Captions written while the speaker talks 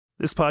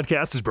This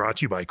podcast is brought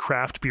to you by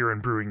Craft Beer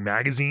and Brewing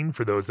Magazine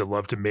for those that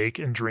love to make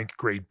and drink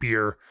great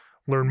beer.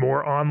 Learn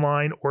more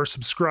online or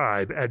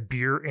subscribe at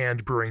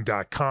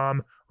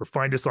beerandbrewing.com or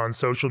find us on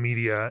social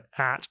media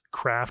at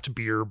Craft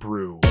Beer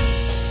Brew.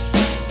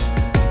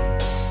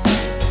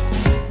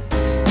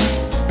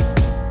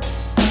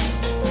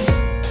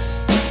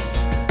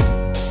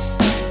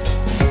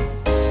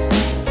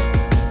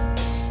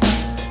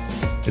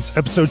 It's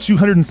episode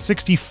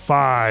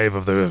 265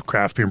 of the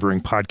Craft Beer and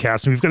Brewing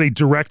podcast, and we've got a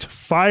direct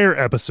fire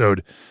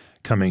episode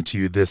coming to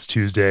you this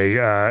Tuesday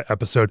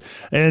episode.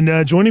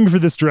 And joining me for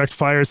this direct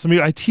fire,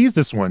 I teased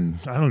this one,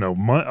 I don't know,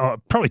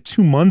 probably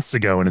 2 months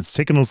ago, and it's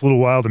taken us a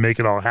little while to make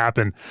it all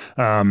happen.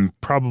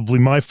 Probably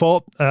my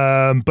fault,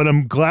 but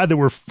I'm glad that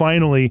we're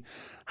finally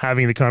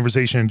having the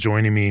conversation.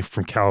 Joining me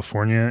from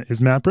California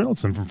is Matt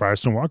Brynildson from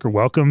Firestone Walker.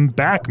 Welcome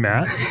back,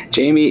 Matt.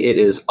 Jamie, it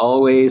is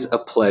always a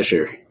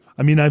pleasure.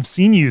 I mean, I've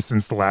seen you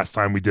since the last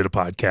time we did a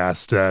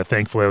podcast.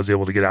 Thankfully, I was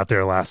able to get out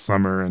there last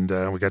summer, and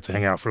we got to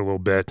hang out for a little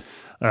bit.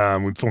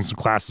 We filmed some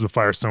classes with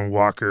Firestone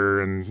Walker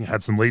and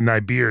had some late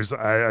night beers.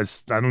 I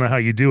don't know how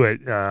you do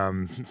it,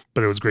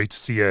 but it was great to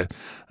see you.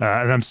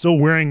 And I'm still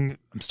wearing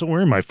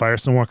my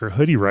Firestone Walker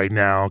hoodie right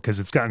now because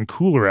it's gotten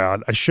cooler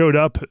out. I showed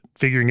up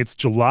figuring it's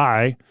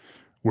July.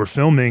 We're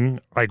filming,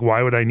 like,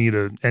 why would I need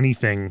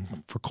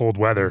anything for cold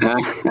weather?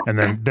 And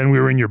then we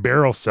were in your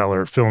barrel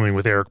cellar filming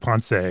with Eric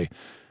Ponce.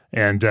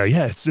 And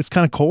yeah, it's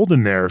kind of cold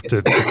in there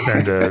to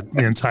spend the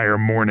entire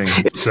morning.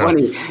 It's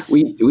funny.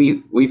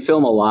 We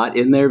film a lot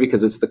in there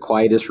because it's the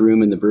quietest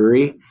room in the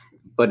brewery,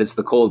 but it's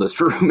the coldest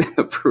room in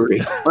the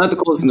brewery. Well, not the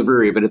coldest in the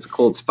brewery, but it's a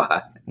cold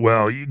spot.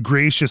 Well,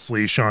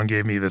 graciously, Sean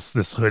gave me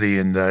this hoodie,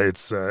 and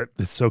it's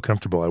so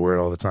comfortable. I wear it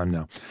all the time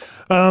now.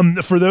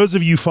 For those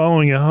of you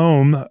following at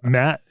home,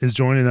 Matt is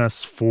joining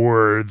us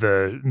for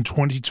the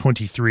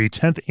 2023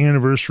 10th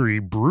anniversary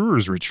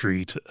Brewers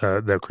Retreat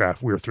that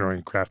we're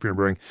throwing Craft Beer and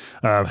Brewing,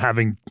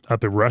 having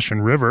up at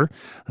Russian River.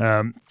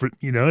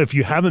 If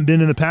you haven't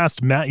been in the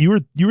past, Matt, you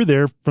were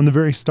there from the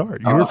very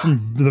start. You were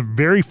from the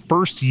very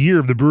first year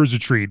of the Brewers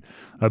Retreat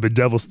up at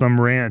Devil's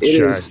Thumb Ranch.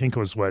 I think it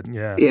was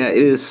Yeah, it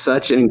is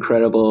such an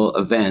incredible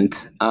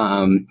event.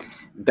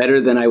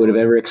 Better than I would have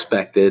ever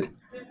expected.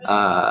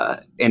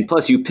 And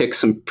plus you pick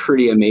some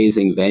pretty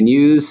amazing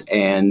venues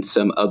and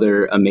some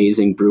other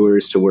amazing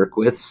brewers to work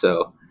with.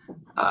 So,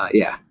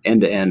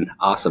 end to end.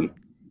 Awesome.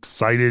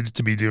 Excited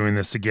to be doing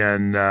this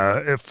again.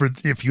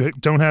 If you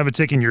don't have a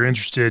ticket and you're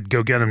interested,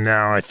 go get them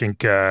now. I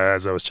think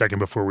as I was checking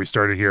before we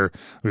started here,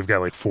 we've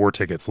got like 4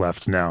 tickets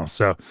left now.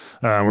 So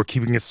we're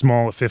keeping it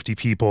small at 50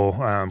 people.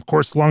 Of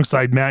course,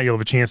 alongside Matt, you'll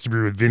have a chance to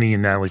brew with Vinny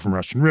and Natalie from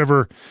Russian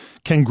River,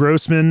 Ken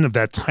Grossman of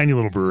that tiny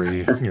little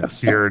brewery,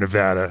 Sierra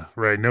Nevada,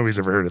 right? Nobody's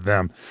ever heard of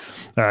them.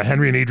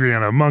 Henry and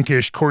Adriana of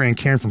Monkish, Corey and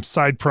Karen from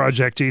Side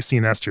Project, JC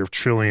and Esther of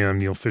Trillium,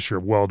 Neil Fisher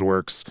of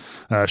Weldworks,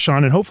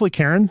 Sean and hopefully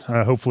Karen,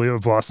 hopefully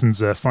of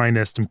Lawson's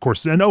Finest, and of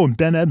course, and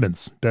Ben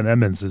Edmonds. Ben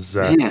Edmonds is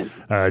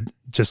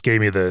just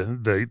gave me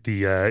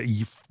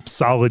the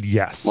solid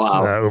yes.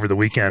 Wow. Over the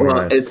weekend.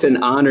 Well, it's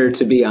an honor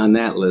to be on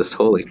that list.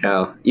 Holy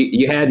cow!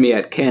 You had me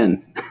at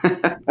Ken.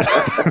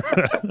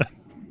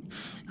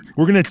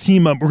 We're gonna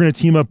team up. We're gonna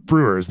team up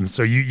brewers, and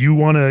so you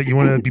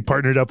wanna be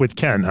partnered up with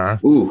Ken, huh?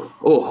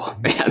 Oh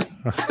man,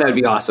 that'd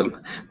be awesome.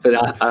 But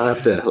I'll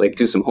have to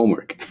do some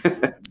homework.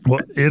 Well,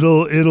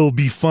 it'll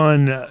be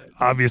fun.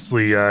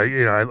 Obviously,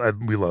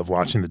 we love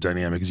watching the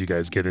dynamic as you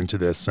guys get into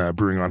this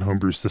brewing on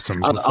homebrew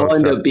systems. I'll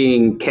end up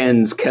being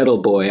Ken's kettle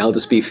boy. I'll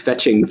just be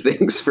fetching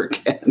things for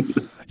Ken.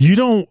 You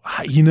don't,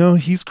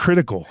 he's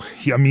critical.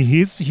 He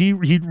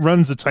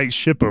runs a tight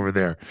ship over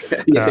there.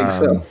 You think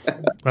so?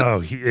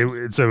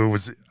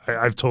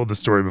 I've told the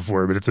story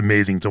before, but it's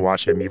amazing to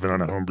watch him even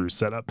on a homebrew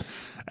setup.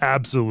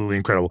 Absolutely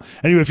incredible.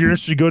 Anyway, if you're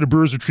interested, go to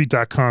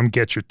brewersretreat.com,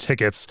 get your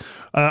tickets.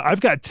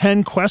 I've got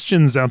 10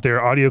 questions out there,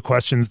 audio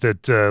questions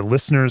that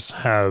listeners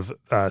have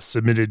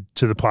submitted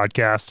to the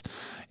podcast.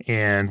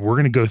 And we're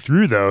going to go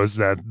through those.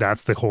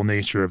 That's the whole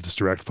nature of this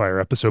direct fire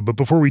episode. But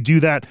before we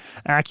do that,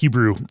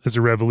 AccuBrew is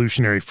a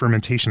revolutionary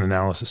fermentation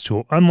analysis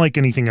tool, unlike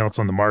anything else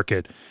on the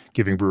market,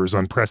 giving brewers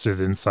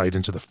unprecedented insight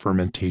into the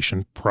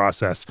fermentation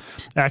process.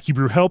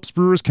 AccuBrew helps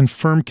brewers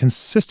confirm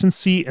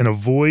consistency and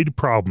avoid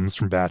problems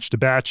from batch to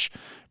batch.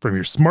 From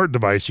your smart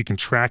device, you can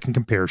track and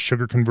compare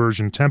sugar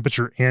conversion,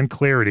 temperature, and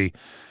clarity,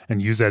 and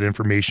use that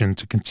information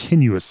to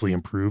continuously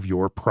improve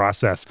your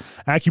process.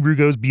 AccuBrew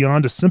goes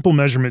beyond a simple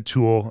measurement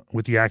tool.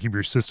 With the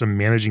AccuBrew system,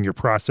 managing your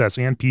process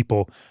and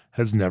people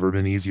has never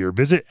been easier.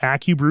 Visit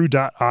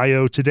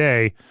accubrew.io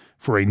today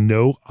for a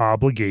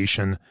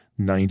no-obligation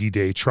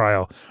 90-day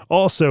trial.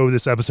 Also,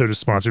 this episode is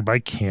sponsored by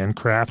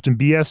CanCraft and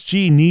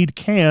BSG. Need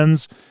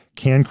cans?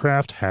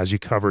 CanCraft has you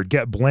covered.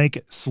 Get blank,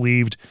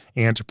 sleeved,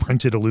 and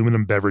printed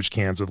aluminum beverage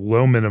cans with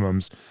low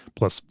minimums,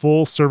 plus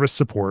full service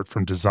support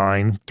from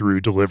design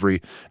through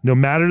delivery. No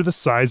matter the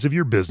size of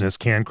your business,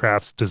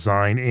 CanCraft's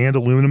design and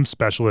aluminum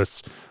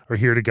specialists are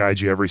here to guide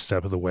you every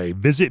step of the way.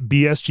 Visit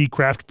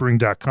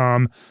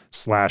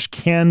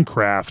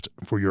bsgcraftbrewing.com/CanCraft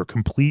for your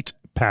complete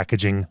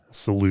packaging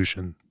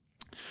solution.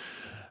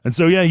 And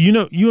so, yeah, you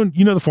know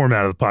the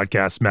format of the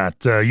podcast,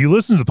 Matt. You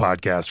listen to the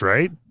podcast,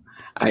 right?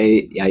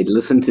 I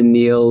listened to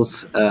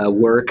Neil's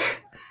work,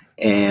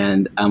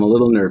 and I'm a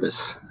little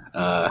nervous.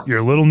 You're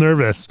a little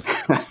nervous.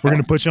 We're going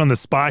to put you on the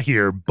spot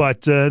here,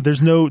 but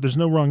there's no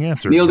wrong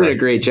answers. Neil did right? a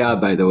great job,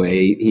 by the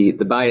way.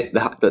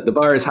 The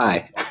bar is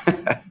high.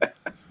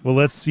 Well,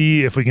 let's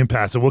see if we can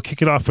pass it. We'll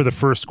kick it off for the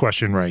first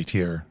question right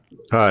here.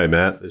 Hi,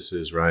 Matt. This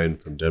is Ryan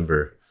from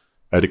Denver.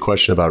 I had a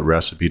question about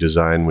recipe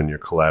design when you're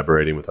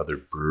collaborating with other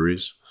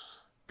breweries.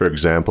 For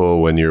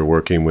example, when you're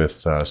working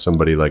with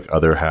somebody like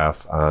Other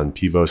Half on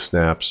Pivo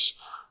snaps,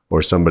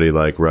 or somebody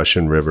like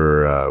Russian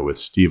River with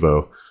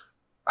Stevo,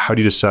 how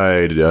do you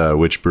decide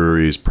which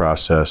breweries,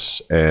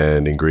 process,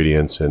 and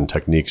ingredients and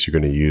techniques you're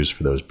going to use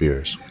for those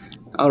beers?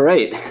 All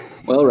right.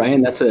 Well,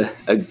 Ryan, that's a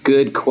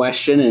good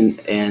question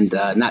and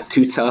not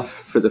too tough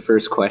for the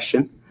first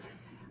question.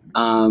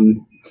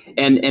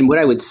 And what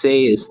I would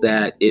say is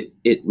that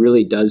it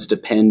really does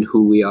depend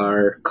who we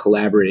are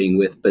collaborating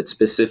with, but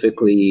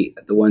specifically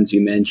the ones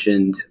you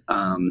mentioned,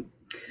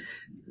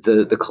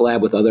 the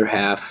collab with Other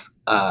Half,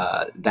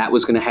 that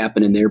was going to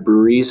happen in their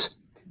breweries.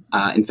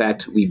 In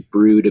fact, we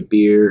brewed a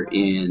beer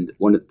in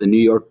one at the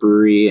New York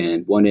brewery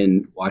and one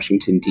in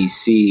Washington,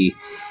 D.C.,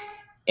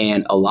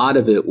 and a lot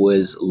of it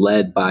was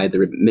led by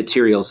the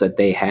materials that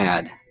they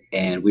had.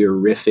 And we were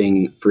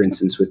riffing, for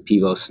instance, with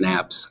Pivo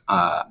snaps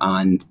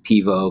on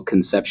Pivo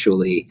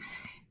conceptually,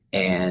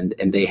 and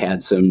they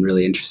had some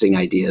really interesting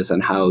ideas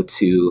on how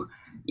to,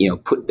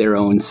 put their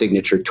own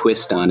signature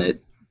twist on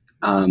it.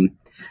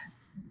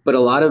 But a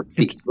lot of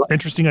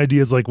interesting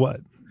ideas like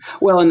what?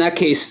 Well, in that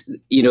case,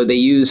 they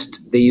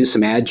used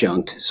some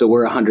adjunct. So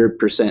we're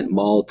 100%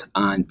 malt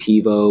on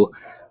Pivo.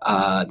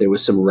 There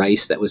was some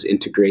rice that was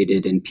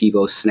integrated in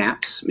Pivo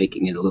snaps,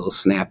 making it a little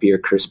snappier,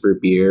 crisper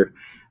beer.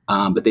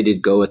 But they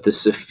did go with the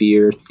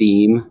Saphir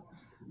theme.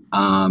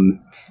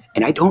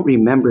 And I don't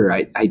remember,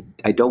 I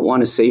don't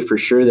want to say for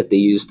sure that they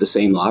used the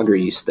same lager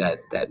yeast that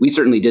we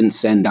certainly didn't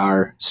send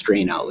our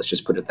strain out. Let's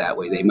just put it that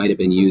way. They might have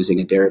been using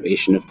a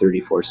derivation of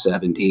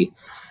 3470,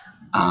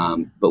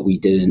 but we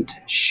didn't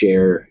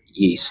share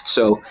yeast.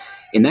 So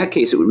in that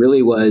case, it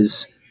really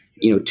was,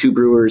 two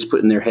brewers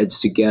putting their heads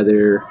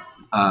together,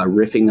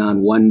 riffing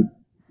on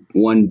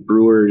one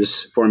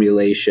brewer's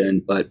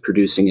formulation, but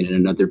producing it in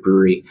another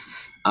brewery.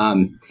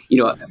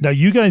 Now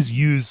you guys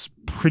use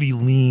pretty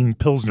lean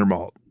Pilsner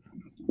malt.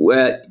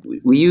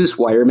 We use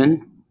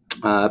Wireman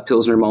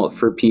Pilsner malt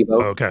for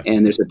Pivo,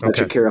 and there's a touch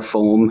of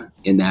carafoam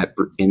in that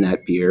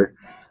beer.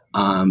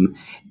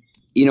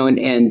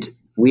 And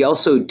we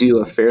also do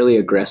a fairly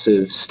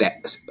aggressive.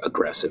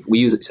 We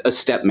use a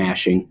step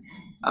mashing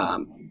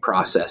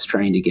process,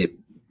 trying to get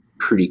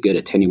pretty good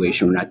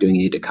attenuation. We're not doing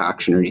any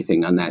decoction or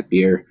anything on that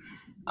beer.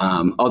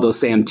 Although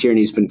Sam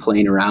Tierney's been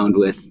playing around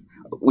with,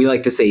 we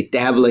like to say,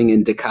 dabbling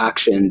in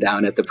decoction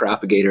down at the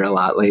Propagator a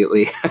lot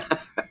lately.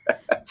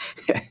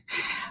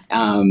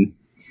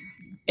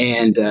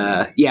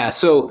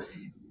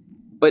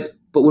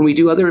 But when we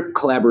do other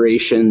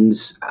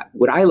collaborations,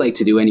 what I like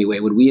to do anyway,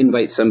 when we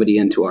invite somebody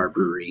into our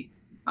brewery,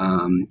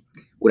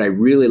 what I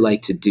really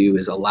like to do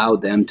is allow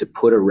them to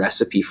put a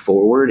recipe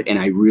forward, and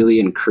I really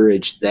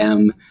encourage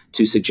them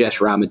to suggest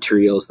raw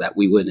materials that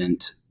we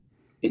wouldn't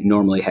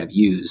normally have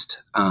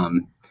used.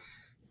 And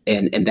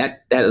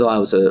that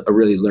allows a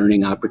really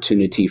learning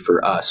opportunity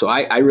for us. So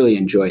I really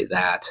enjoy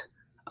that.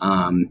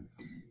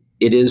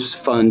 It is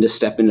fun to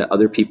step into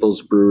other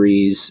people's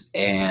breweries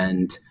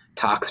and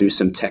talk through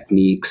some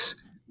techniques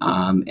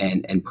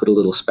and put a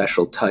little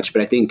special touch.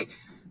 But I think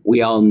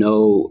we all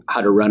know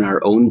how to run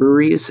our own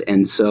breweries.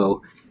 And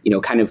so,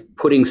 kind of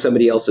putting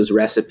somebody else's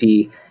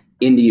recipe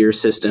into your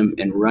system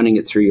and running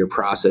it through your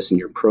process and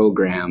your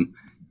program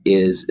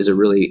is a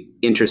really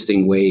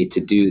interesting way to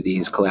do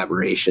these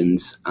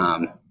collaborations.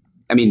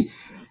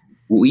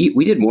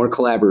 We did more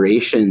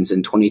collaborations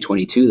in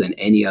 2022 than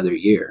any other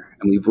year.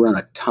 And we've run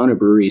a ton of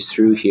breweries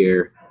through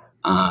here,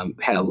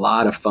 had a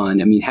lot of fun.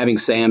 Having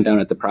Sam down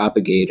at the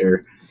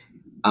Propagator,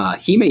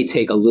 he may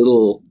take a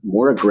little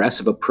more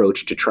aggressive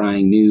approach to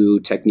trying new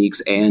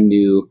techniques and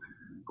new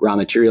raw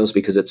materials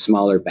because it's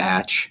smaller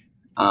batch.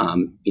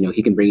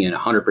 He can bring in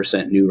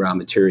 100% new raw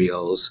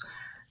materials,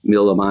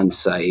 mill them on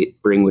site,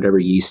 bring whatever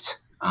yeast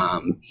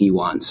he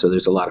wants. So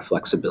there's a lot of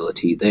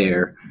flexibility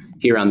there.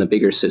 Here on the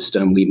bigger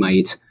system, we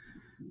might,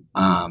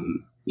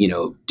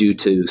 due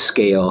to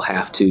scale,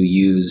 have to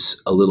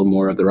use a little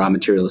more of the raw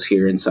materials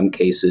here in some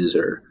cases,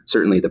 or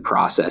certainly the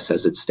process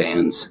as it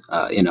stands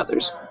in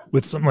others.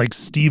 With something like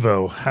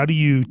Stevo, how do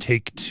you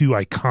take two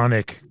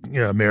iconic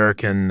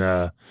American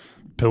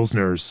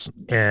Pilsners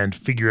and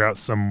figure out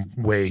some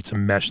way to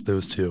mesh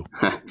those two?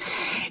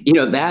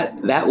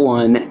 That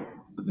one,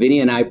 Vinny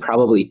and I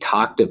probably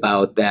talked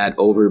about that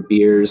over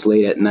beers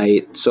late at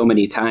night so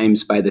many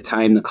times. By the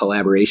time the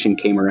collaboration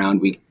came around,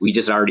 we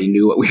just already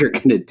knew what we were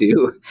going to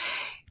do.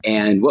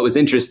 And what was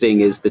interesting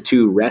is the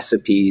two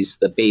recipes,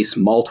 the base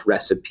malt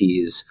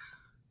recipes,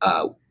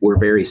 were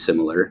very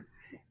similar.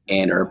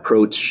 And our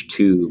approach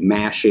to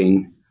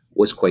mashing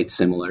was quite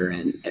similar,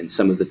 and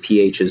some of the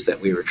pHs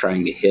that we were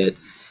trying to hit.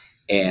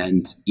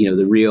 And,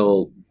 the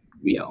real,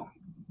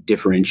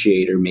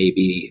 differentiator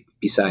maybe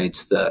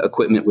besides the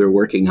equipment we were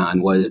working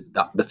on was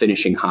the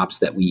finishing hops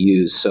that we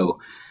use. So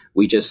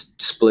we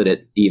just split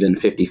it even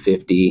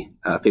 50-50,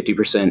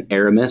 50%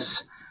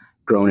 Aramis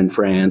grown in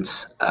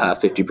France,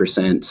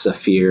 50%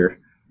 Saphir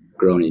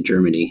grown in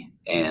Germany.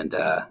 And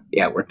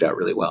it worked out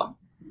really well.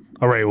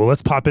 All right, well,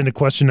 let's pop into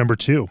question number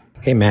 2.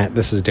 Hey, Matt,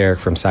 this is Derek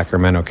from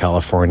Sacramento,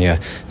 California.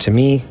 To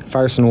me,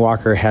 Firestone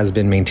Walker has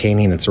been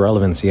maintaining its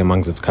relevancy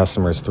amongst its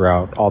customers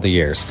throughout all the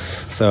years.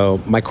 So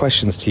my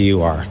questions to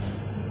you are,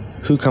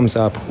 who comes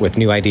up with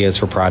new ideas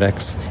for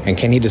products? And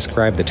can you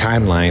describe the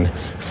timeline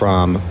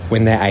from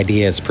when that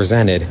idea is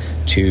presented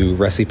to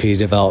recipe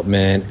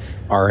development,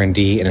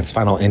 R&D, and its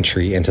final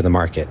entry into the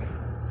market?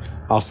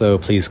 Also,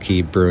 please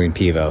keep brewing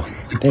Pivo.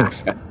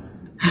 Thanks.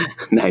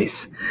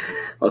 Nice.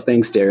 Well,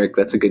 thanks, Derek.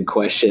 That's a good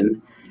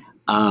question.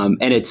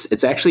 And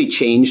it's actually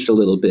changed a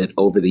little bit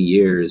over the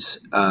years.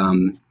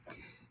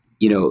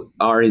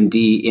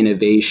 R&D,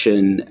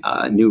 innovation,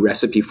 new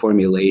recipe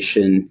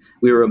formulation.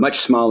 We were a much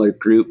smaller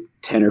group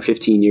 10 or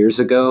 15 years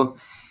ago,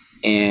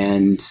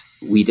 and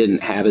we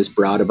didn't have as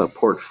broad of a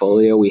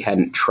portfolio. We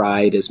hadn't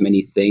tried as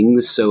many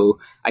things. So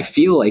I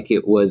feel like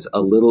it was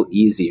a little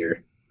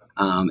easier,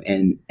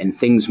 and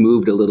things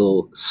moved a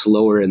little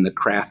slower in the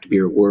craft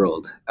beer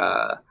world.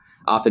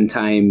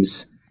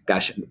 Oftentimes,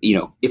 gosh,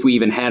 if we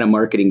even had a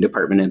marketing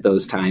department at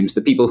those times,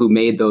 the people who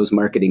made those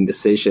marketing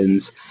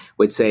decisions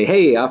would say,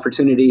 hey,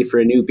 opportunity for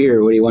a new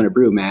beer. What do you want to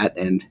brew, Matt?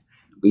 And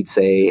we'd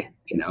say,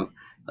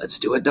 let's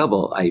do a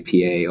double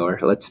IPA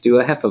or let's do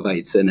a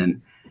Hefeweizen.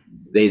 And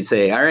they'd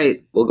say, all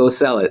right, we'll go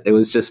sell it. It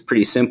was just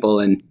pretty simple.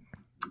 And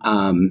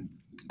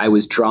I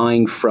was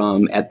drawing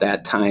from, at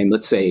that time,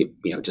 let's say,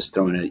 just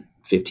throwing it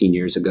 15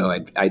 years ago,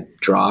 I'd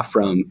draw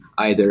from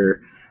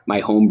either my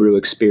homebrew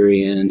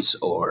experience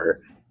or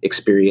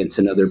experience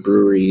in other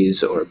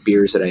breweries or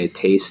beers that I had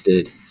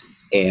tasted.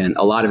 And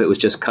a lot of it was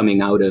just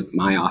coming out of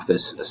my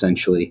office,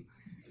 essentially.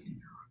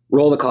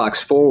 Roll the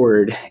clocks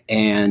forward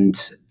and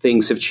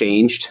things have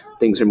changed.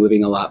 Things are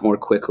moving a lot more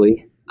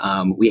quickly.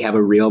 We have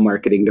a real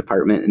marketing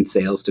department and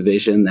sales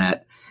division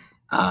that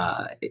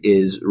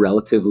is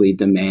relatively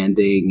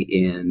demanding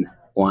in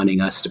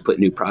wanting us to put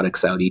new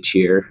products out each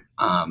year.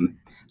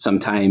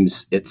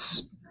 Sometimes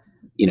it's,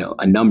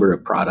 a number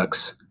of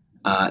products.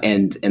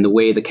 And the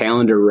way the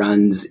calendar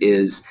runs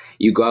is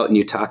you go out and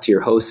you talk to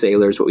your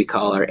wholesalers, what we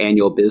call our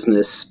annual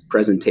business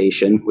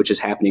presentation, which is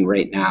happening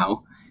right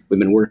now. We've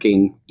been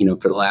working,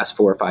 for the last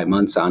 4 or 5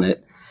 months on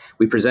it.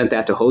 We present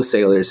that to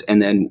wholesalers,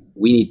 and then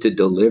we need to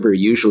deliver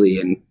usually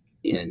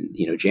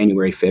in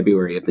January,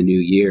 February of the new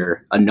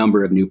year, a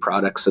number of new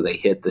products so they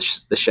hit the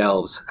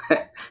shelves.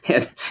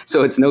 And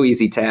so it's no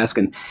easy task.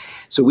 And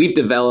so we've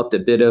developed a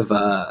bit of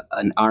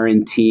an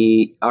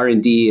R&D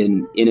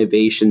and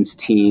innovations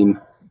team.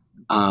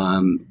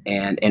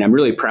 And I'm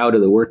really proud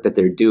of the work that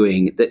they're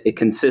doing. It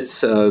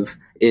consists of,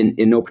 in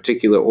no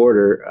particular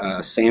order,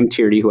 Sam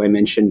Tierney, who I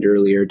mentioned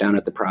earlier, down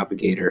at the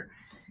Propagator,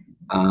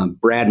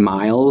 Brad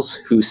Miles,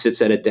 who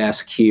sits at a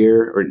desk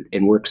here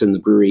and works in the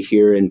brewery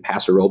here in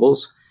Paso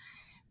Robles,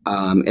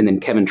 and then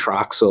Kevin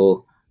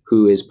Troxel,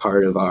 who is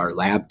part of our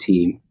lab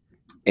team.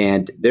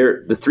 And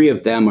the three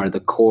of them are the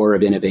core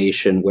of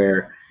innovation,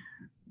 where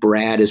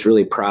Brad is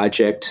really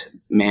project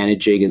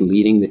managing and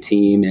leading the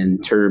team in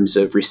terms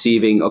of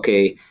receiving,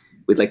 okay,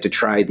 we'd like to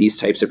try these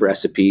types of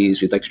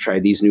recipes. We'd like to try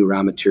these new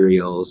raw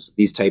materials.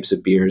 These types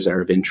of beers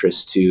are of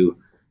interest to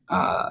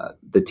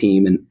the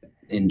team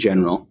in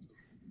general,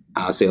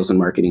 sales and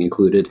marketing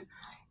included.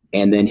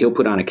 And then he'll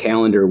put on a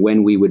calendar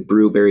when we would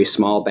brew very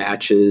small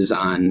batches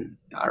on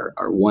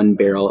our 1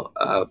 barrel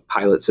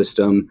pilot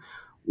system,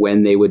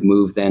 when they would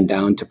move then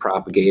down to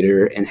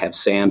Propagator and have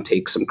Sam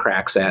take some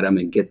cracks at them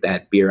and get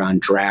that beer on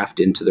draft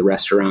into the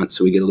restaurant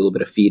so we get a little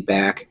bit of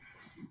feedback.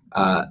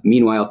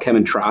 Meanwhile,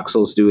 Kevin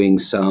Troxel's doing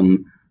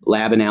some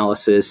lab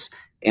analysis.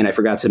 And I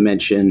forgot to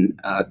mention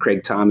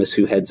Craig Thomas,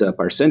 who heads up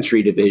our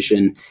sensory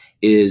division,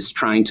 is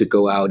trying to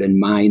go out and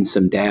mine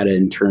some data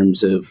in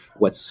terms of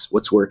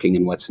what's working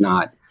and what's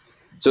not.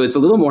 So it's a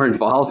little more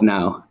involved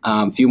now.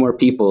 A few more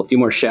people, a few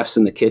more chefs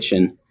in the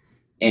kitchen.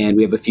 And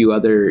we have a few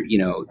other,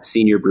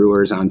 senior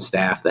brewers on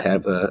staff that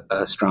have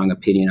a strong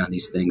opinion on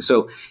these things.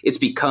 So it's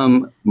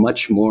become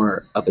much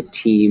more of a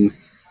team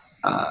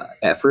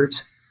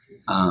effort.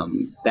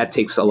 That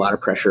takes a lot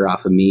of pressure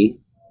off of me,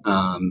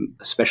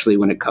 especially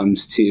when it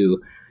comes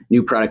to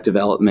new product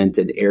development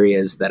in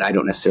areas that I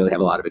don't necessarily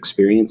have a lot of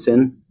experience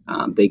in.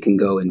 They can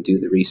go and do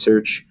the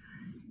research.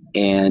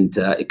 And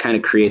it kind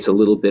of creates a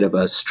little bit of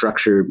a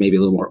structured, maybe a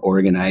little more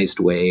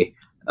organized way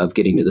of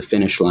getting to the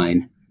finish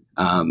line.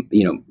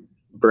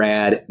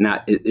 Brad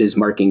is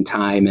marking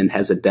time and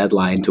has a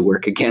deadline to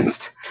work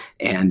against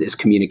and is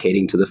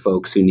communicating to the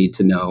folks who need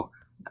to know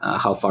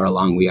how far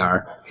along we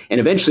are. And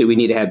eventually we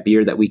need to have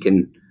beer that we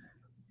can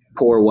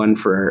pour one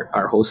for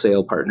our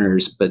wholesale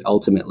partners, but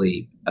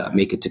ultimately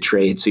make it to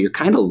trade. So you're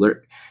kind of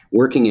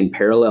working in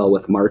parallel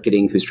with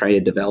marketing, who's trying to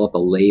develop a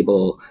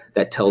label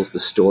that tells the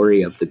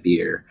story of the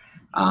beer.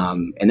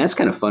 And that's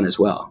kind of fun as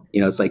well.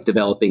 It's like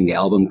developing the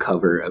album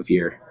cover of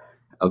your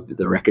of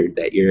the record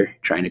that you're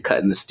trying to cut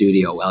in the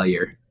studio while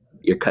you're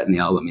cutting the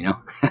album, you know.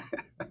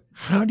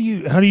 How do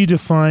you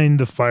define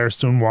the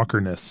Firestone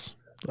Walker-ness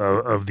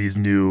of these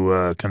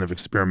new kind of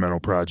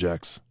experimental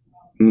projects?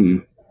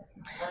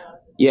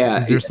 Yeah.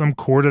 Is there some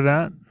core to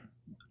that?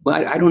 Well,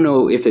 I don't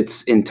know if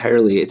it's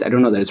entirely, I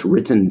don't know that it's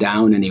written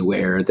down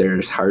anywhere.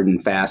 There's hard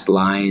and fast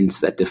lines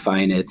that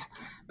define it.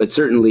 But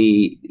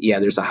certainly, yeah,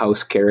 there's a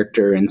house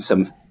character and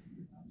some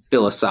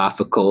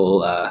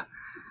philosophical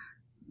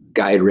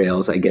guide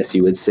rails, I guess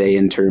you would say,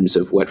 in terms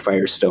of what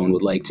Firestone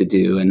would like to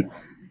do. And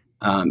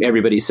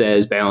everybody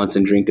says balance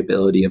and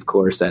drinkability, of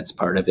course, that's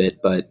part of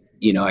it. But,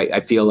 you know,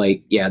 I feel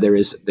like, yeah, there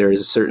is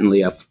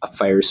certainly a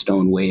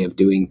Firestone way of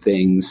doing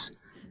things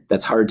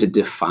that's hard to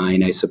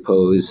define, I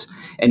suppose.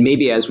 And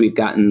maybe as we've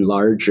gotten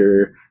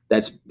larger,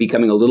 that's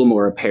becoming a little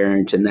more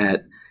apparent in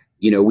that,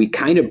 you know, we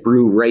kind of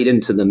brew right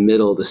into the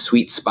middle, the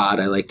sweet spot,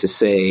 I like to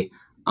say,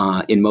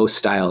 in most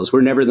styles.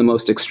 We're never the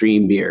most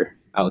extreme beer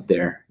out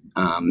there.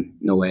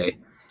 No way.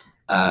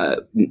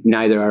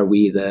 Neither are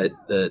we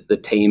the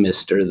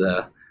tamest or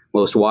the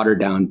most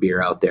watered down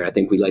beer out there. I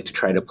think we like to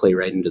try to play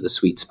right into the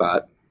sweet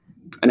spot.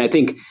 And I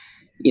think,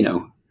 you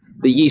know,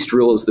 the yeast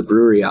rules the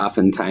brewery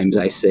oftentimes,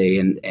 I say,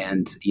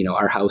 and you know,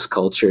 our house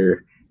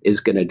culture is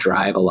going to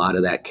drive a lot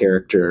of that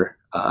character,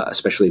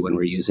 especially when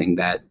we're using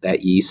that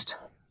yeast.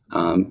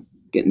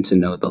 Getting to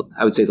know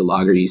I would say the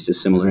lager yeast is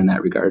similar in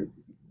that regard.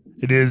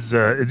 It is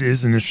an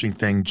interesting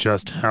thing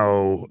just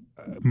how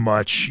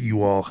much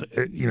you all,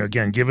 you know,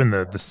 again, given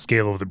the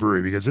scale of the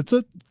brewery, because it's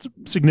a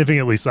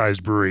significantly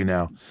sized brewery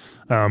now,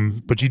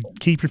 but you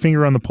keep your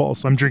finger on the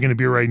pulse. I'm drinking a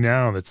beer right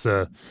now that's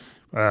a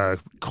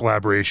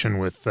collaboration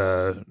with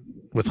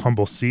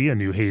Humble Sea, a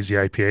new hazy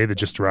IPA that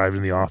just arrived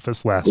in the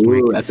office last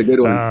week. That's a good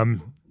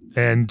one.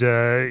 And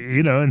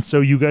you know, and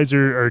so you guys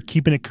are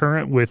keeping it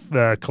current with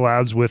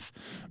collabs with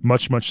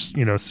much,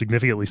 you know,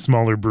 significantly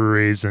smaller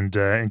breweries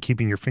and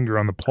keeping your finger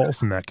on the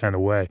pulse in that kind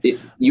of way.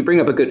 You bring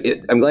up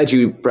I'm glad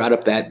you brought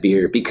up that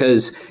beer,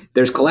 because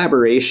there's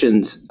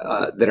collaborations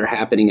that are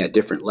happening at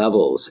different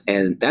levels.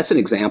 And that's an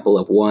example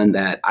of one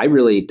that I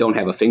really don't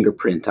have a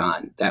fingerprint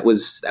on. That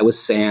was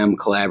Sam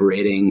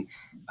collaborating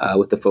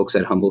with the folks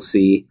at Humble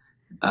Sea.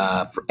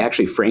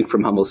 Actually, Frank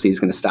from Humble Sea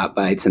is going to stop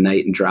by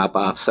tonight and drop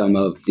off some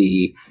of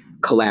the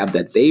collab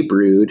that they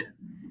brewed,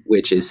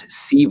 which is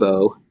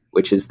Sivo,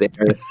 which is their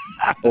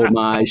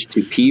homage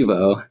to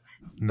Pivo.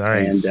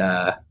 Nice.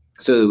 And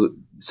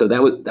so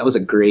that was a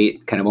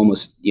great kind of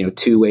almost, you know,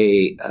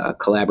 two-way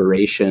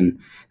collaboration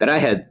that I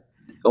had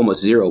almost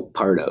zero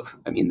part of.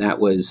 I mean, that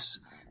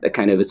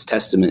kind of its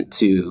testament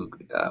to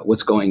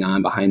what's going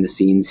on behind the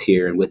scenes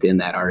here and within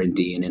that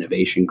R&D and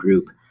innovation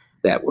group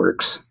that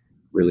works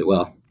really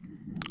well.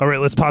 All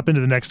right, let's pop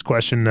into the next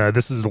question.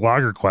 This is a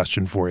lager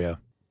question for you.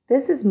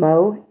 This is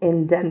Mo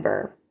in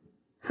Denver.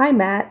 Hi,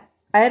 Matt.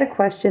 I had a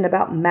question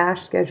about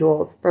mash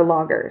schedules for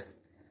lagers.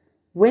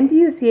 When do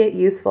you see it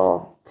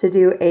useful to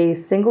do a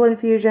single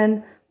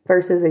infusion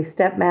versus a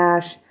step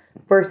mash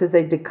versus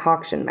a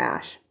decoction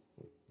mash?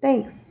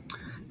 Thanks.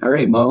 All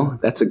right, Mo,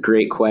 that's a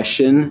great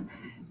question.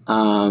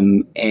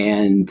 As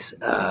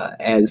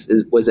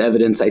was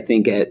evidence, I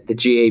think, at the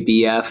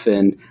GABF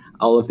and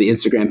all of the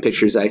Instagram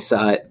pictures I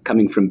saw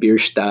coming from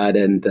Bierstadt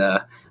and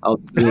all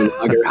the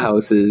lager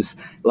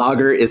houses.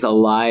 Lager is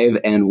alive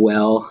and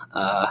well,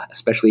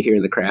 especially here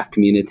in the craft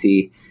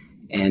community.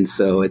 And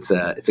so it's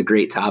a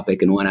great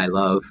topic and one I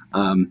love.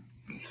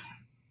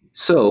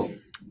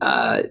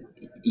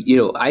 You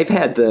know, I've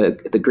had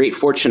the great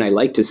fortune, I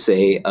like to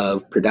say,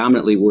 of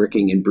predominantly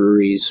working in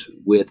breweries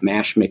with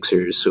mash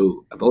mixers.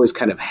 So I've always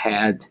kind of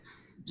had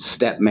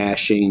step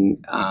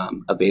mashing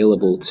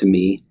available to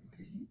me.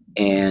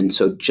 And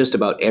so just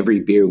about every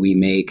beer we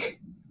make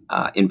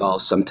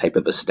involves some type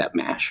of a step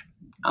mash.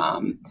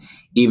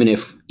 Even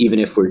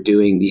if we're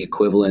doing the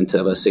equivalent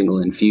of a single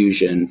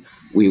infusion,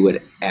 we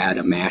would add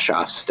a mash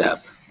off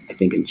step. I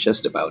think in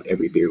just about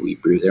every beer we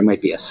brew, there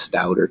might be a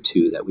stout or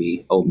two that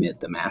we omit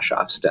the mash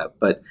off step.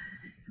 But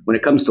when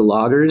it comes to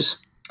lagers,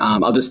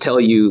 I'll just tell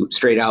you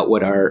straight out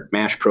what our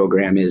mash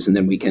program is, and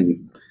then we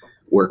can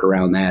work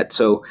around that.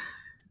 So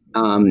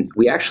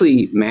we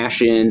actually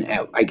mash in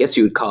at, I guess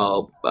you would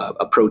call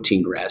a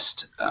protein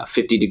rest,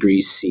 50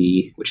 degrees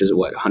C, which is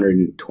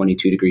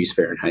 122 degrees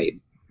Fahrenheit.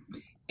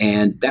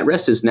 And that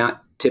rest is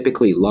not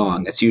typically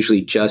long. It's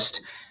usually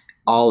just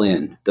all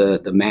in the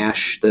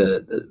mash,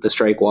 the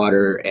strike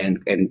water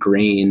and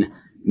grain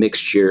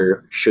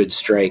mixture should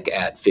strike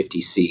at 50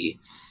 C.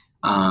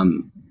 A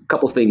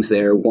couple things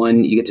there.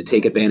 One, you get to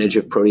take advantage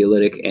of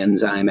proteolytic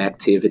enzyme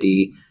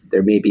activity.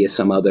 There may be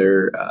some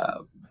other,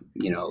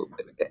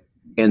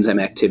 enzyme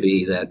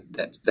activity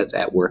that's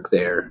at work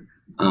there.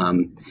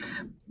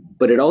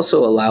 But it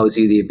also allows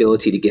you the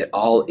ability to get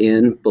all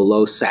in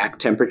below sack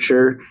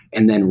temperature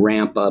and then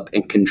ramp up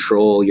and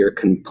control your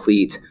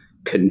complete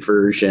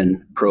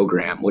conversion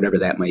program, whatever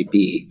that might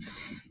be.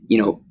 You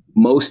know,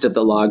 most of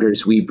the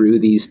lagers we brew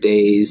these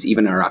days,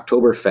 even our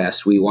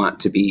Oktoberfest, we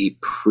want to be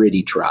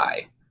pretty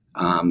dry.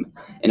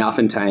 And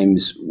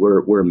oftentimes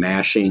we're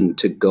mashing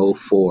to go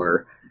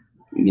for,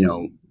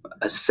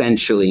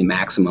 essentially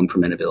maximum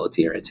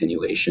fermentability or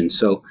attenuation.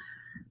 So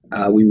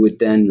we would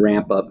then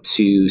ramp up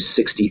to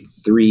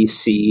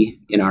 63C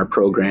in our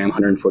program,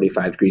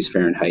 145 degrees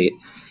Fahrenheit,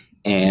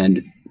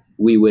 and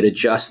we would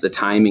adjust the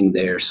timing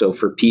there. So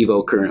for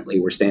Pivo, currently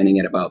we're standing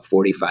at about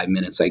 45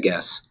 minutes, I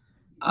guess,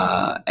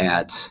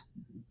 at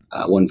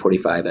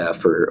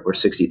 145F or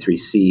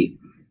 63C.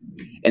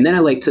 And then I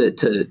like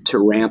to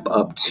ramp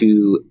up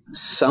to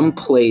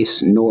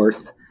someplace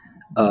north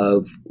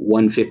of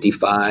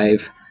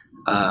 155,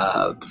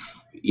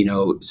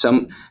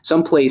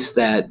 some place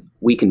that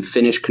we can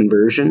finish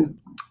conversion.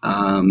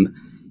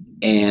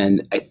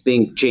 And I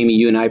think, Jamie,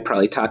 you and I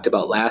probably talked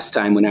about last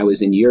time when I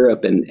was in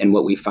Europe, and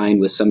what we find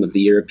with some of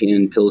the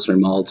European Pilsner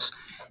malts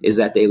is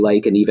that they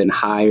like an even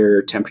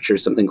higher temperature,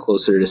 something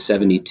closer to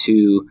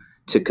 72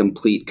 to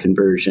complete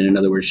conversion. In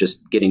other words,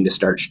 just getting to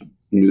starch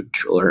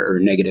neutral or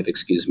negative,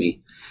 excuse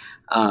me.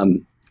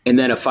 And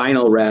then a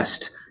final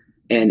rest.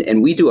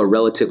 And we do a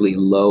relatively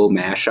low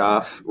mash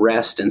off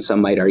rest, and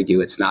some might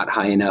argue it's not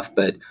high enough,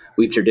 but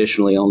we've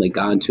traditionally only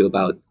gone to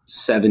about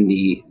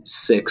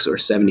 76 or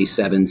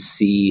 77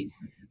 C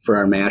for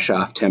our mash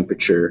off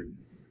temperature.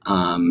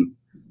 And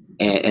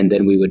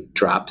then we would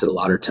drop to the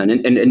lauter tun.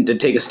 And to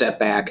take a step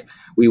back,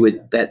 we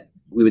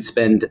would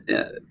spend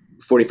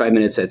 45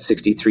 minutes at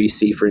 63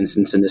 C, for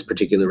instance, in this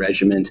particular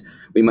regiment.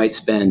 We might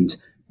spend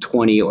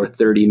 20 or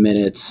 30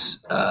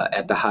 minutes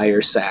at the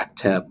higher SAC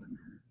temp,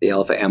 the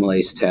alpha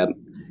amylase temp.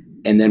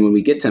 And then when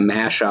we get to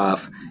mash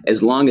off,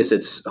 as long as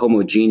it's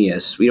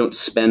homogeneous, we don't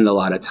spend a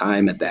lot of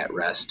time at that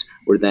rest.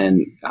 We're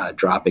then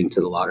dropping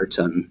to the lauter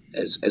tun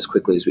as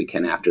quickly as we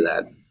can after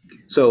that.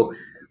 So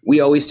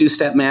we always do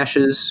step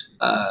mashes.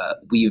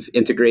 We've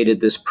integrated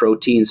this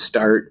protein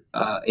start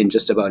in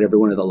just about every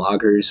one of the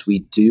lagers we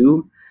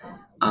do.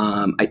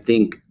 I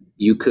think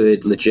you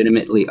could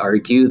legitimately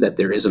argue that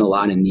there isn't a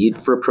lot of need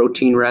for a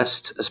protein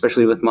rest,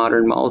 especially with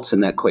modern malts,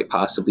 and that quite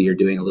possibly you're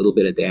doing a little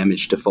bit of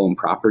damage to foam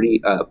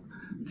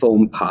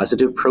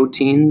positive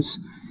proteins.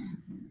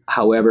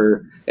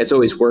 However, it's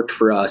always worked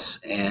for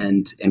us,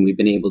 and we've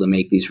been able to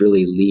make these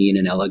really lean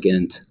and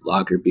elegant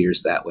lager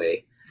beers that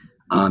way.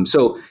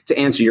 So to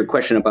answer your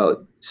question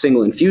about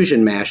single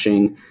infusion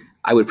mashing,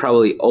 I would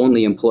probably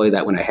only employ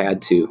that when I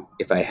had to,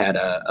 if I had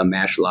a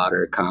mash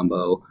lauter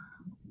combo,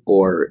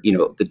 or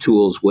the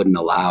tools wouldn't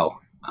allow.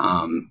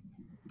 And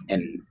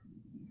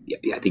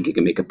I think you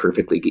can make a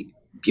perfectly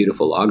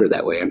beautiful lager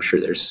that way. I'm sure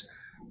there's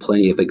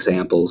plenty of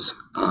examples,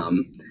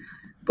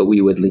 but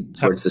we would lean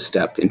towards the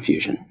step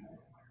infusion.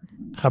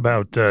 How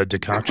about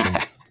decoction?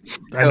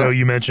 I know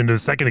you mentioned a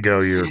second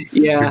ago you're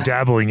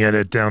dabbling in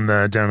it down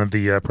at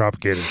the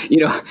propagator.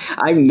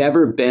 I've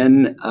never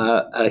been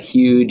a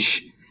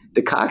huge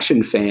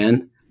decoction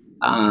fan.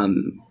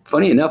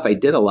 Funny enough, I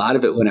did a lot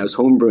of it when I was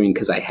homebrewing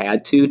because I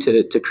had to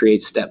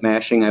create step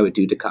mashing. I would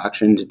do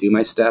decoction to do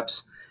my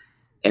steps.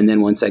 And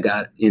then once I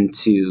got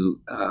into,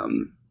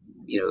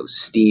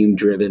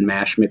 steam-driven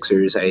mash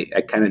mixers, I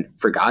kind of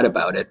forgot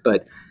about it.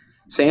 But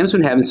Sam's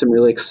been having some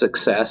really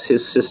success.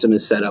 His system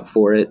is set up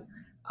for it.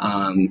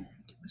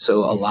 So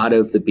a lot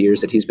of the beers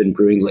that he's been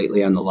brewing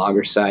lately on the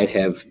lager side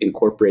have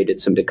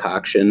incorporated some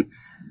decoction.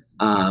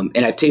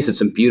 And I've tasted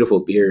some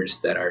beautiful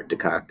beers that are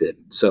decocted.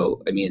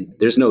 So, I mean,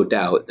 there's no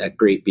doubt that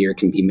great beer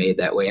can be made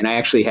that way. And I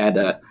actually had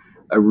a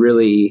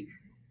really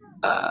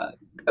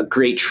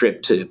great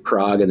trip to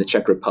Prague and the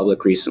Czech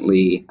Republic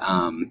recently,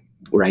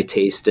 where I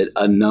tasted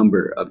a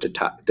number of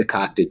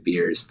decocted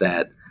beers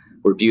that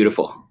were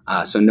beautiful.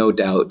 So no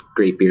doubt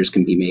great beers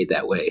can be made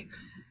that way.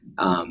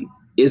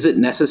 Is it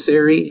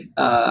necessary?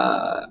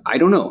 I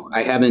don't know.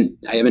 I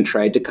haven't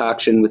tried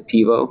decoction with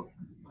Pivo.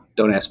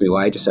 Don't ask me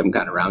why. I just haven't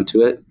gotten around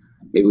to it.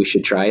 Maybe we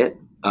should try it.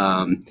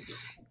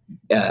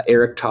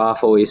 Eric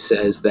Toff always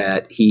says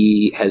that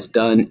he has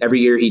done,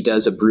 every year he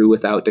does a brew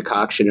without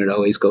decoction, it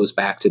always goes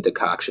back to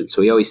decoction.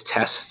 So he always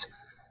tests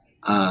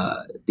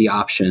the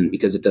option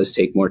because it does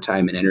take more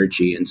time and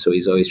energy. And so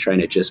he's always trying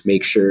to just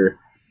make sure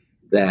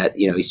that,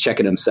 he's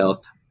checking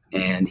himself,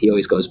 and he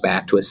always goes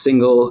back to a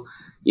single,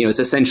 it's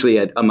essentially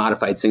a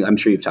modified single. I'm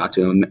sure you've talked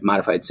to him,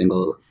 modified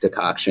single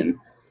decoction.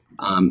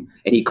 And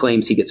he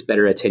claims he gets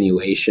better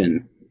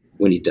attenuation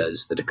when he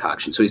does the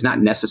decoction. So he's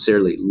not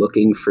necessarily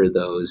looking for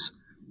those,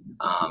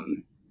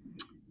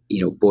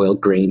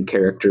 boiled grain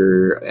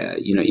character.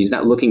 He's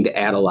not looking to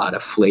add a lot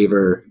of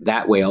flavor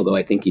that way, although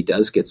I think he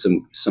does get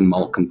some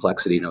malt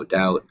complexity, no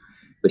doubt.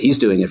 But he's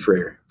doing it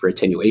for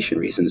attenuation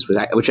reasons,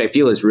 which I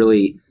feel is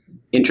really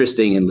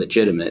interesting and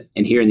legitimate.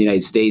 And here in the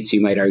United States,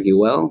 you might argue,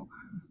 well,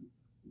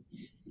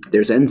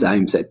 there's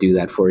enzymes that do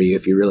that for you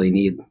if you really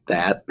need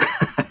that.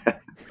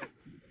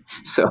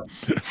 So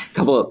a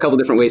couple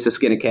different ways to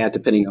skin a cat,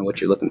 depending on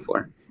what you're looking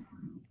for.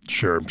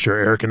 Sure.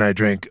 Eric and I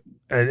drank,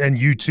 and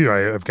you too.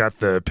 I've got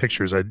the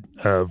pictures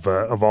of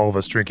all of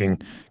us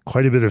drinking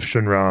quite a bit of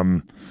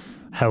Shunram,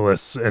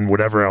 Helles, and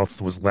whatever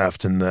else was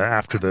left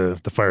after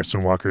the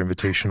Firestone Walker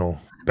Invitational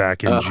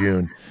back in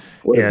June.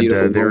 What a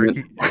beautiful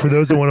moment. For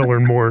those that want to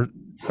learn more,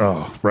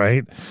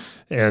 right?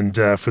 And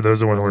for those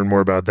that want to learn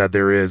more about that,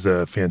 there is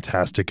a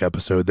fantastic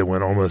episode that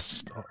went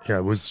almost,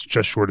 it was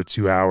just short of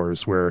 2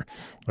 hours, where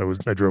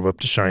I drove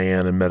up to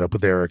Cheyenne and met up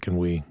with Eric, and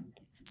we,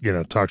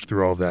 talked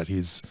through all of that.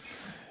 He's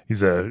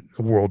a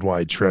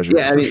worldwide treasure.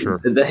 Yeah, for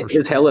sure.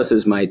 His Hellas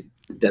is my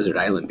desert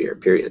island beer,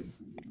 period.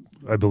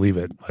 I believe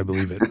it.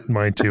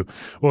 Mine too.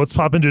 Well, let's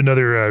pop into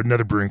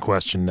another brewing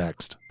question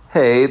next.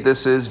 Hey,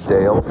 this is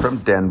Dale from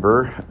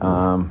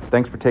Denver.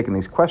 Thanks for taking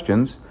these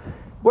questions.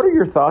 What are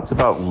your thoughts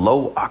about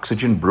low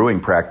oxygen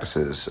brewing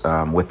practices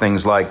with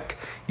things like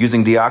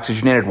using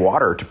deoxygenated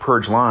water to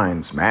purge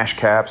lines, mash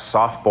caps,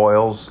 soft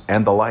boils,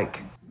 and the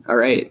like? All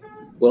right.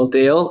 Well,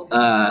 Dale,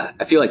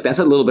 I feel like that's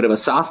a little bit of a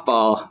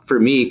softball for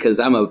me because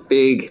I'm a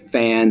big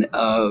fan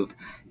of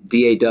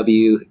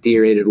DAW,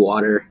 deaerated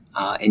water,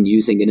 and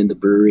using it in the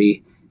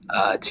brewery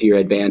to your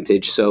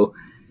advantage. So,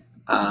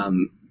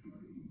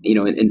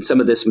 and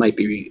some of this might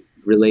be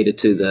related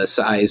to the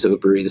size of a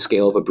brewery, the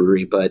scale of a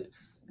brewery, but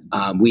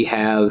we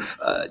have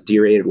a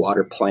deaerated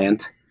water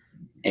plant,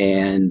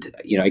 and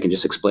I can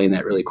just explain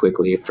that really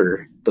quickly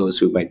for those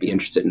who might be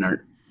interested and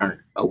aren't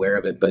aware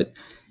of it. But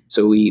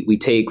so we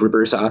take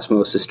reverse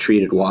osmosis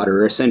treated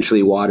water, or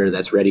essentially water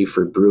that's ready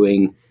for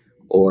brewing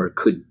or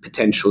could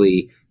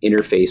potentially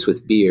interface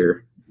with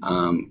beer,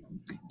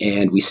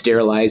 and we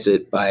sterilize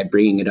it by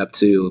bringing it up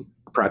to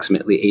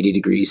approximately 80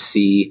 degrees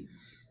C,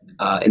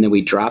 and then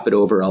we drop it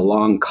over a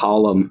long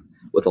column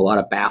with a lot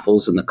of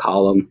baffles in the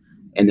column.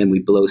 And then we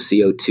blow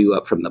CO2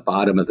 up from the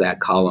bottom of that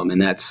column,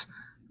 and that's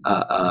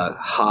a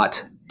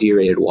hot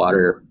deaerated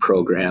water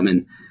program.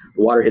 And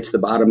the water hits the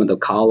bottom of the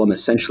column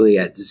essentially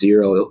at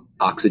zero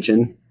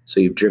oxygen. So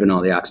you've driven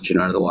all the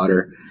oxygen out of the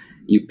water.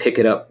 You pick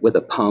it up with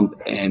a pump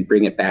and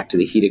bring it back to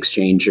the heat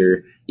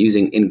exchanger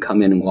using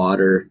incoming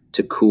water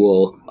to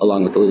cool,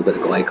 along with a little bit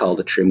of glycol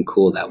to trim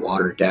cool that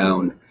water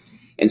down.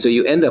 And so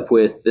you end up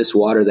with this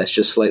water that's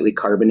just slightly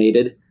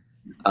carbonated,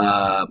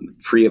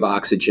 free of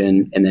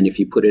oxygen, and then if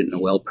you put it in a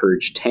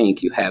well-purged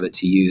tank, you have it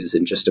to use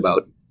in just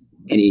about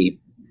any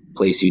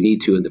place you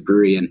need to in the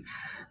brewery. And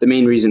the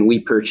main reason we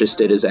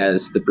purchased it is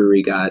as the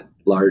brewery got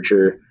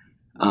larger,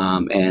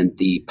 and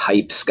the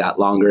pipes got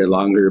longer and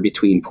longer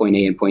between point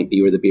A and point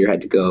B where the beer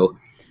had to go.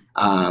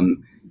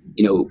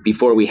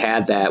 Before we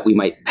had that, we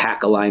might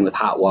pack a line with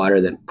hot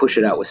water, then push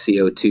it out with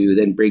CO2,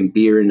 then bring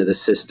beer into the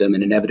system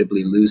and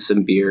inevitably lose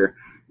some beer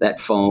that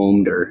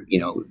foamed, or,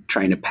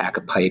 trying to pack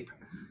a pipe.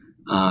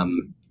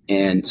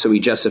 And so we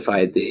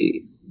justified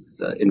the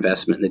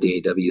investment in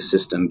the DAW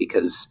system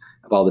because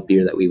of all the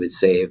beer that we would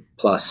save,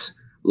 plus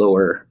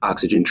lower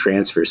oxygen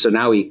transfer. So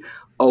now we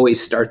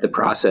always start the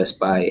process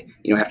by,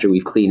 after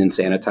we've cleaned and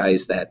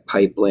sanitized that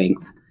pipe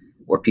length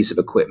or piece of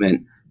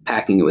equipment,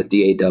 packing it with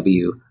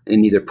DAW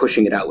and either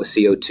pushing it out with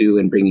CO2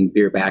 and bringing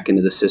beer back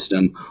into the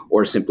system,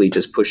 or simply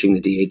just pushing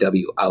the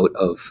DAW out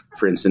of,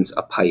 for instance,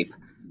 a pipe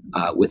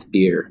with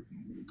beer.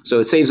 So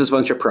it saves us a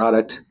bunch of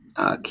product,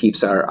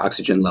 keeps our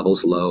oxygen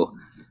levels low.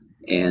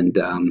 And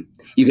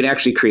you can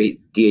actually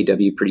create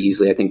DAW pretty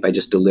easily, I think, by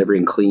just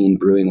delivering clean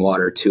brewing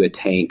water to a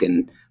tank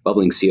and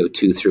bubbling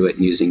CO2 through it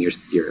and using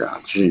your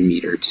oxygen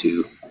meter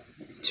to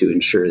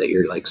ensure that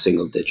you're like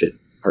single digit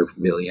part per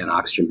million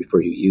oxygen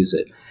before you use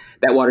it.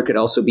 That water could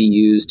also be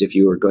used if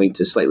you were going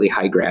to slightly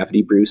high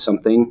gravity brew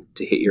something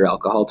to hit your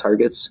alcohol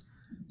targets.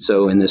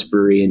 So in this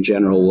brewery in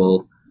general,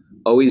 we'll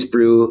always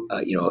brew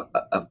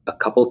a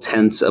couple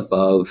tenths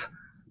above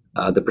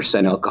the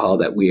percent alcohol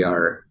that we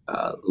are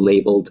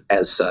labeled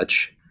as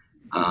such,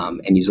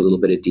 and use a little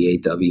bit of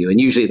DAW.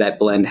 And usually that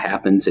blend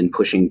happens in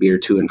pushing beer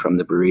to and from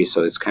the brewery,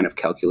 so it's kind of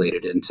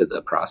calculated into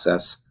the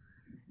process.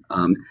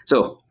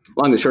 So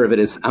long and short of it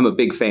is I'm a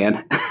big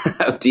fan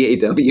of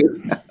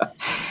DAW.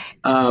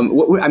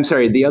 I'm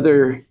sorry, the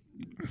other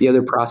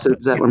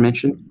processes that were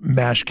mentioned?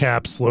 Mash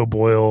cap, slow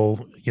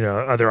boil,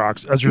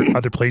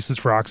 other places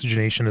for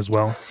oxygenation as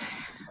well.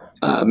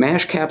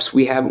 Mash caps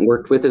we haven't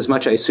worked with as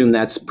much. I assume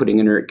that's putting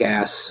inert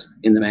gas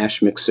in the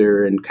mash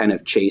mixer and kind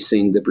of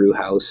chasing the brew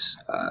house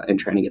and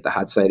trying to get the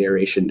hot side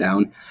aeration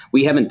down.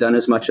 We haven't done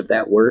as much of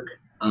that work.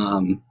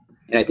 And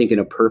I think in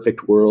a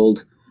perfect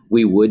world,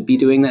 we would be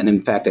doing that. And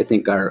in fact, I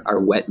think our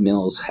wet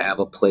mills have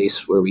a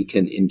place where we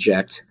can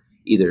inject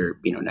either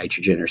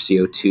nitrogen or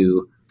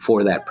CO2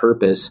 for that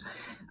purpose.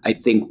 I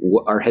think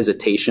our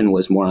hesitation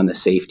was more on the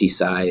safety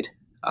side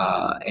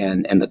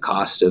and the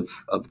cost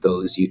of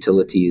those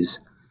utilities.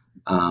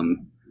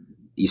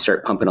 You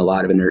start pumping a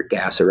lot of inert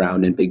gas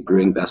around in big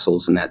brewing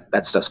vessels, and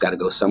that stuff's got to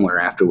go somewhere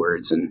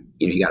afterwards. And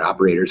you got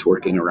operators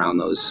working around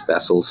those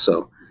vessels.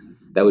 So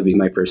that would be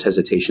my first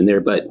hesitation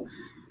there. But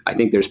I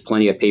think there's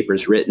plenty of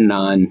papers written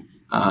on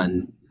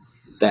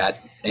that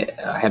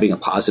having a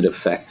positive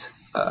effect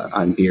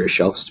on beer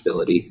shelf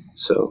stability.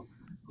 So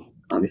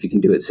if you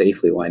can do it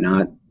safely, why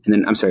not? And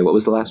then, I'm sorry, what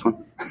was the last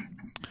one?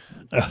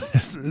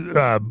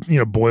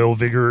 Boil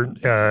vigor,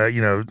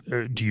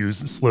 do you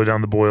slow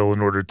down the boil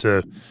in order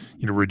to,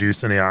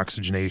 reduce any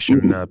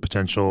oxygenation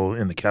potential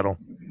in the kettle?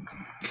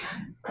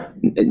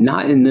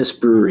 Not in this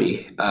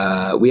brewery.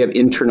 We have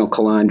internal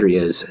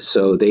calandrias,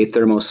 so they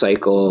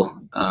thermocycle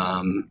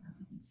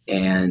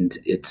and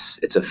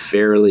it's a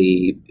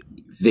fairly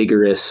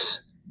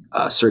vigorous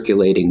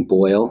circulating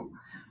boil.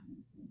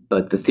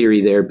 But the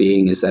theory there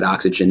being is that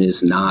oxygen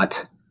is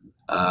not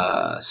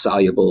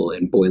soluble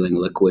in boiling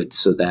liquid,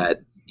 so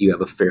that you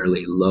have a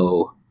fairly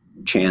low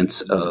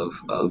chance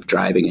of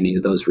driving any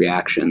of those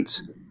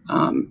reactions.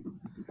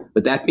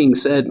 But that being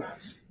said,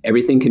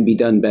 everything can be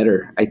done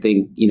better. I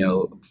think,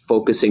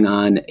 focusing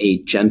on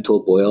a gentle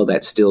boil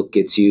that still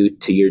gets you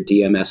to your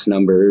DMS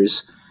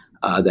numbers,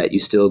 that you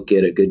still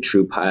get a good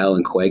true pile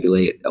and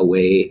coagulate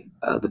away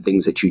the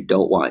things that you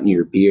don't want in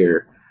your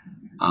beer.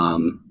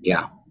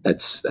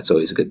 That's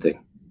always a good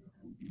thing.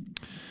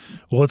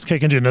 Well, let's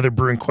kick into another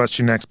brewing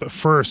question next. But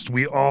first,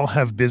 we all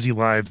have busy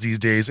lives these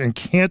days and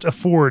can't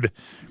afford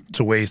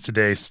to waste a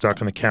day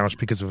stuck on the couch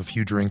because of a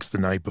few drinks the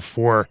night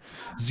before.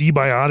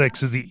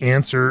 Z-Biotics is the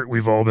answer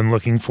we've all been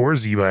looking for.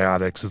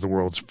 Z-Biotics is the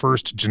world's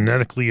first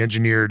genetically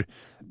engineered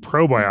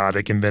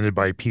probiotic invented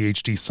by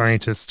PhD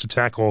scientists to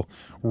tackle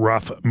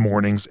rough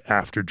mornings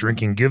after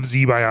drinking. Give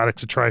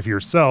Z-Biotics a try for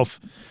yourself.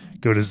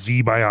 Go to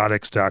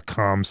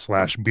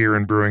zbiotics.com/beer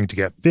and brewing to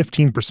get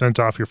 15%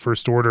 off your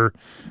first order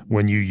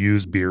when you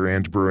use beer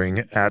and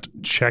brewing at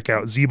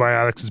checkout.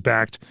 Z-Biotics is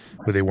backed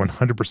with a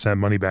 100%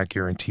 money back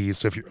guarantee.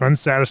 So if you're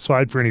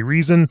unsatisfied for any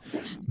reason,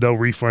 they'll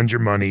refund your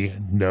money,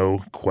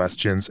 no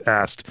questions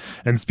asked.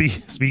 And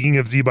speaking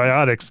of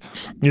Z-Biotics,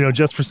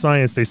 just for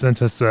science, they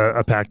sent us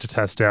a pack to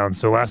test down.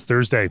 So last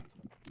Thursday,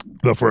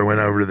 before I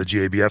went over to the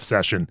GABF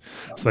session,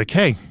 it's like,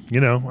 hey,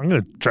 I'm going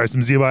to try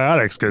some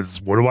Z-Biotics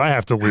because what do I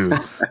have to lose?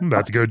 I'm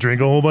about to go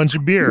drink a whole bunch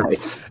of beer.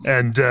 Nice.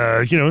 And,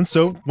 and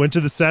so went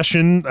to the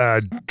session,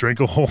 drank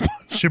a whole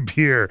bunch of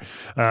beer.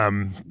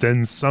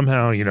 Then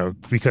somehow,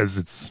 because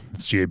it's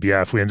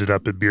GABF, we ended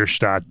up at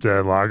Bierstadt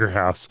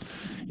Lagerhaus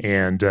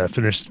and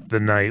finished the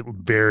night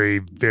very,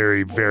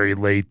 very, very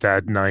late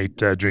that night,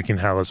 drinking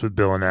Helles with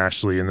Bill and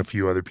Ashley and a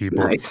few other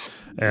people. Nice.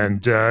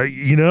 And,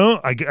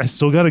 I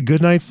still got a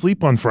good night's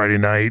sleep on Friday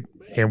night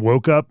and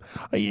woke up,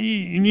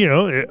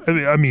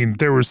 I mean,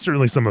 there was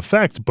certainly some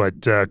effect,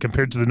 but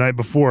compared to the night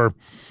before,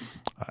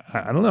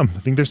 I don't know. I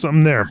think there's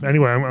something there.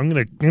 Anyway, I'm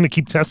gonna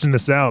keep testing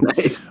this out.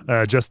 Nice.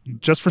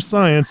 Just for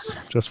science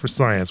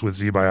with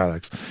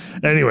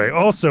Z-Biotics. Anyway,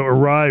 also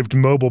Arrived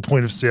mobile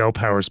point of sale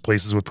powers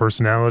places with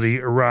personality.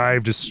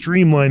 Arrived is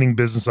streamlining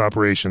business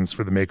operations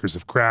for the makers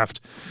of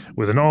craft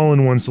with an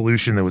all-in-one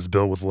solution that was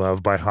built with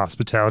love by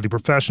hospitality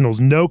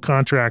professionals. No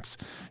contracts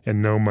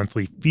and no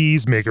monthly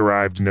fees make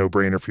Arrived a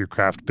no-brainer for your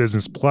craft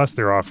business. Plus,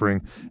 they're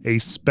offering a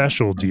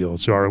special deal.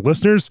 So our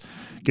listeners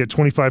get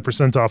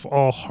 25% off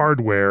all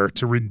hardware.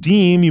 To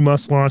redeem, you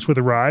must launch with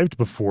Arrived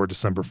before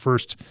December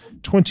 1st,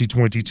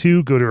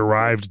 2022. Go to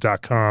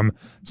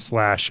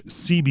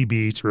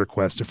arrived.com/CBB to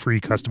request a free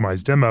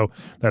customized demo.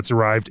 That's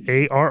Arrived,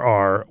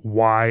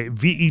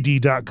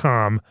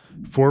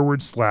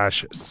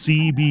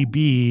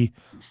 ARRYVED.com/CBB.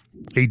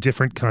 A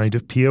different kind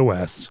of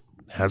POS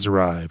has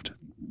arrived.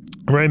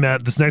 All right,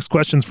 Matt, this next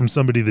question's from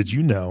somebody that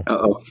you know.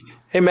 Uh-oh.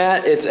 Hey,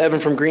 Matt, it's Evan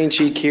from Green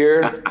Cheek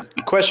here.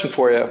 Question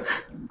for you.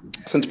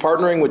 Since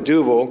partnering with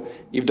Duvel,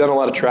 you've done a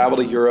lot of travel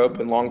to Europe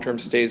and long-term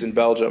stays in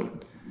Belgium.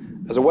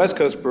 As a West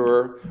Coast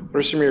brewer, what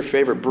are some of your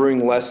favorite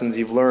brewing lessons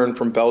you've learned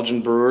from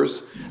Belgian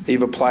brewers that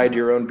you've applied to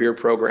your own beer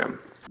program?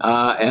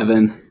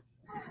 Evan,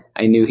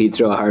 I knew he'd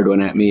throw a hard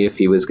one at me if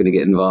he was going to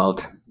get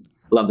involved.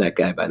 Love that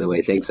guy, by the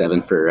way. Thanks,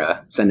 Evan,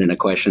 for sending a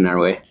question our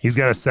way. He's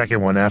got a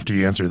second one after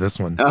you answer this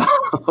one.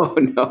 Oh,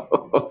 no.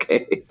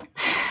 Okay.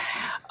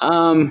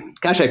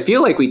 Gosh, I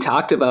feel like we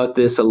talked about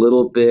this a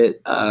little bit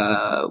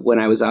when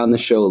I was on the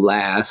show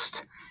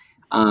last.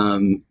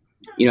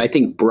 I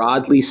think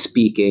broadly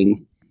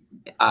speaking,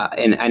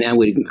 and I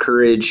would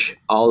encourage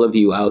all of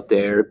you out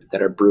there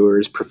that are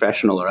brewers,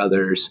 professional or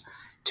others,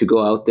 to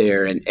go out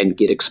there and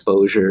get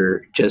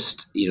exposure.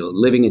 Just,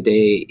 living a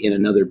day in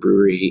another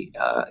brewery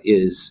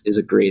is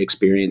a great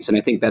experience. And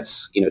I think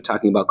that's,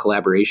 talking about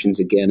collaborations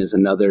again is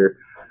another,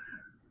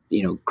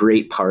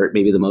 great part,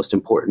 maybe the most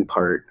important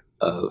part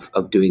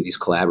of doing these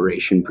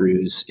collaboration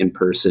brews in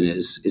person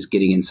is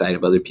getting inside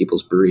of other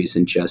people's breweries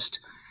and just,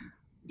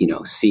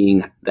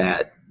 seeing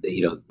that,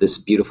 this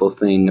beautiful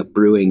thing of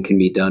brewing can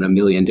be done a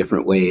million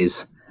different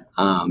ways.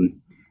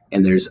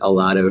 And there's a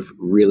lot of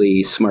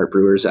really smart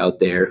brewers out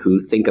there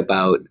who think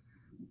about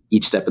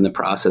each step in the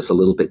process a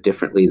little bit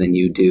differently than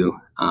you do.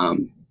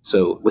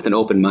 So with an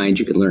open mind,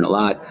 you can learn a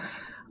lot.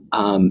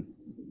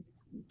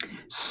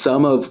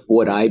 Some of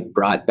what I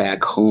brought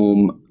back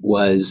home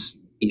was,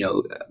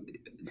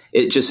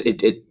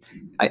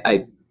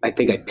 I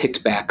think I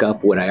picked back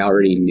up what I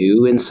already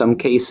knew in some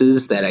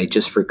cases that I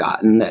just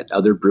forgotten that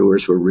other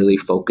brewers were really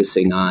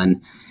focusing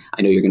on.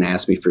 I know you're going to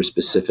ask me for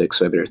specifics,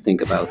 so I better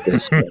think about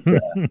this. But,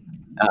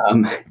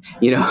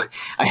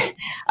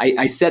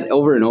 I said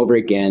over and over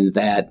again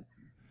that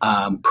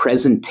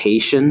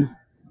presentation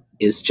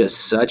is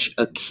just such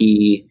a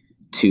key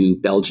to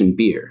Belgian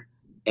beer.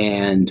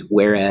 And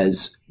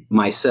whereas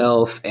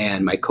myself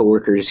and my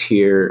coworkers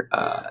here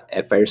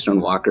at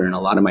Firestone Walker and a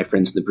lot of my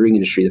friends in the brewing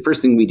industry, the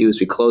first thing we do is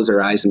we close our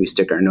eyes and we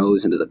stick our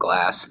nose into the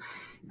glass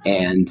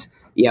and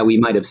yeah, we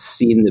might have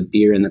seen the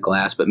beer in the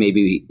glass, but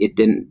maybe it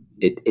didn't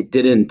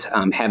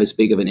have as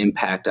big of an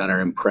impact on our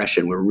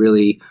impression. We're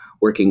really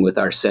working with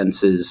our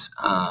senses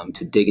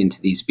to dig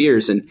into these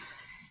beers, and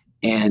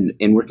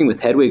working with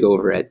Hedwig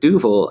over at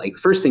Duvel, like the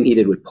first thing he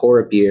did would pour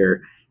a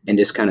beer and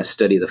just kind of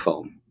study the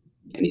foam,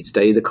 and he'd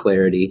study the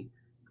clarity.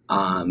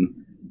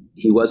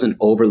 He wasn't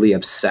overly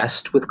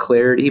obsessed with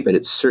clarity, but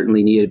it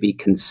certainly needed to be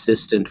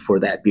consistent for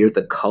that beer.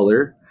 The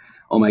color,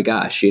 oh my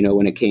gosh,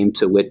 when it came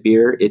to wit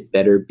beer, it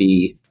better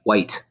be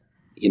white,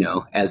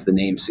 as the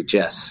name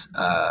suggests.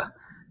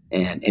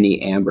 And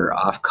any amber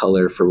off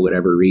color for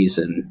whatever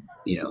reason,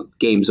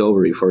 game's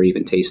over before you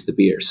even taste the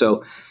beer.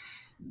 So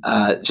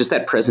just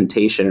that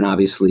presentation, and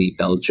obviously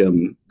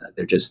Belgium,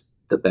 they're just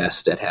the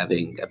best at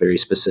having a very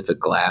specific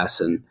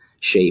glass and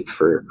shape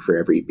for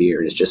every beer.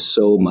 And it's just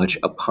so much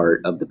a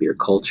part of the beer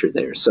culture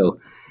there. So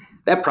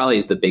that probably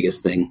is the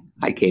biggest thing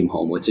I came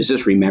home with, is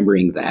just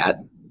remembering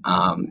that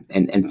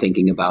and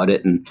thinking about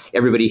it. And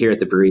everybody here at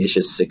the brewery is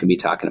just sick of me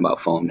talking about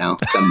foam now,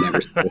 because I'm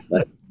never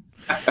satisfied.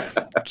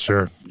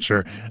 Sure.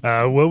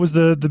 What was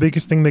the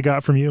biggest thing they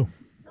got from you?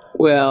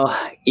 Well,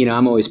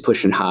 I'm always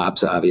pushing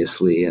hops,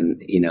 obviously.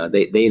 And,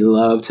 they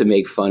love to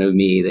make fun of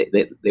me.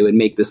 They would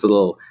make this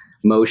little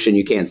motion.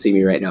 You can't see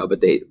me right now,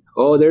 but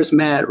there's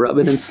Matt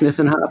rubbing and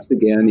sniffing hops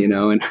again,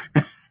 and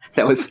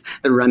that was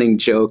the running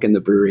joke in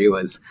the brewery,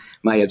 was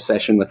my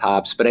obsession with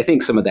hops. But I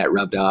think some of that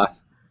rubbed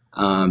off.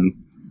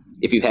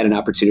 If you've had an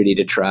opportunity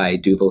to try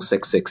Duvel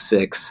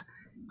 666,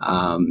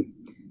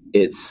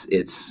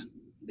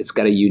 it's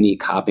got a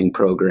unique hopping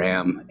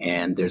program,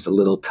 and there's a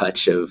little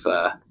touch of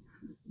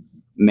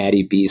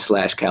Matty B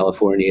 /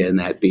 California in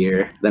that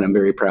beer that I'm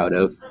very proud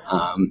of.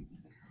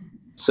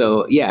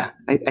 So yeah,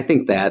 I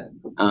think that.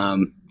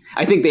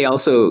 I think they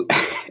also,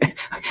 I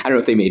don't know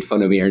if they made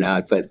fun of me or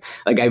not, but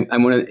like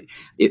I'm one of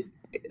it.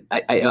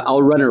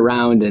 I'll run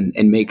around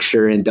and make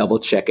sure and double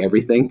check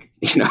everything.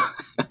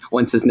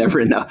 Once is never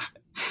enough.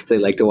 So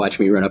they like to watch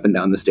me run up and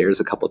down the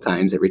stairs a couple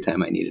times every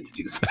time I needed to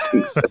do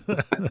something. So.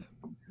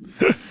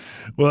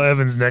 Well,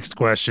 Evan's next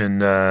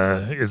question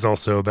is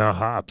also about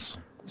hops.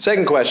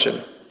 Second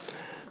question.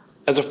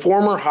 As a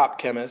former hop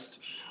chemist,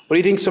 what do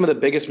you think some of the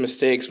biggest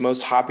mistakes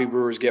most hoppy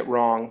brewers get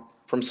wrong,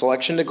 from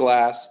selection to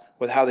glass,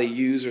 with how they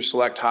use or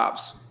select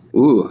hops?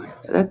 Ooh,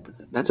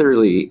 that's a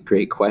really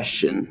great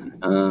question.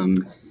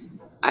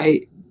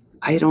 I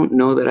don't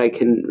know that I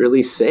can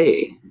really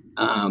say.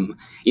 I'll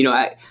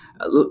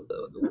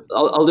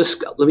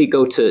just let me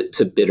go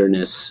to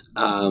bitterness.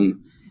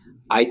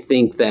 I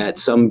think that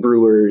some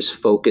brewers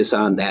focus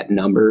on that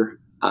number,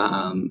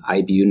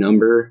 IBU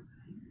number,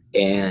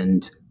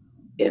 and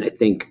I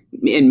think,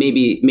 and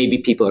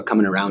maybe people are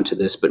coming around to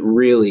this, but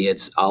really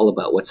it's all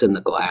about what's in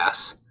the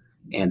glass,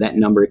 and that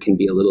number can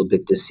be a little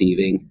bit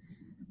deceiving,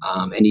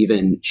 and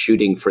even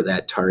shooting for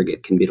that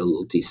target can be a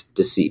little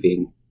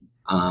deceiving.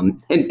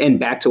 And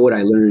back to what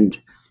I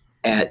learned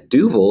at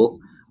Duvel,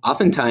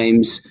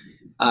 oftentimes,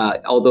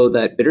 although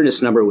that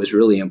bitterness number was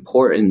really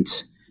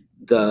important,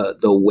 the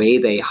way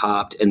they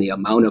hopped and the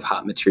amount of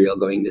hop material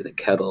going to the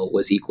kettle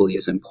was equally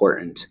as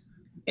important.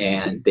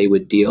 And they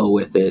would deal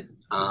with it,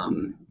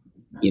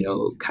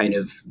 kind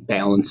of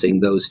balancing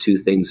those two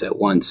things at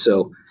once.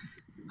 So,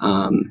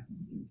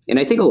 and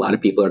I think a lot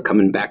of people are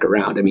coming back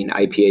around. I mean,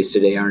 IPAs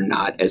today are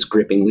not as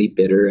grippingly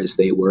bitter as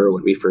they were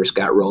when we first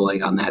got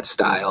rolling on that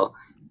style.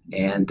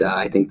 And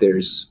I think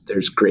there's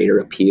greater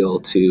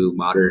appeal to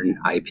modern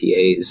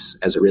IPAs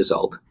as a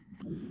result.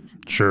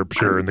 Sure.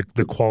 And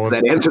the quality.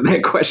 Does that answer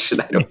that question?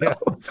 I don't know.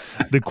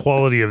 The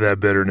quality of that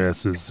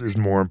bitterness is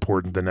more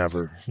important than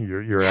ever.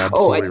 You're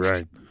absolutely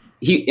right.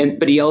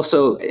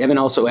 Evan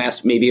also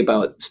asked maybe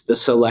about the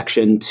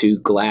selection to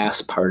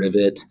glass part of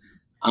it.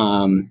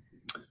 I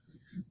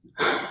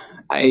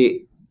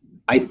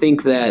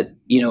think that,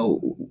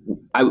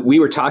 we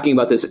were talking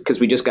about this because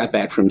we just got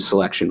back from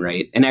selection,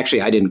 right? And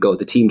actually, I didn't go.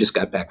 The team just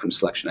got back from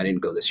selection. I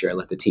didn't go this year. I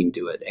let the team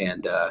do it.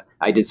 And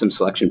I did some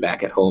selection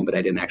back at home, but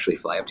I didn't actually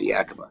fly up to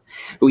Yakima.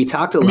 But we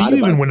talked a lot about...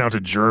 You even went out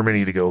to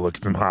Germany to go look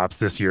at some hops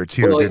this year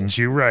too, didn't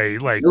you?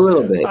 Right? Like, a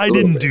little bit. I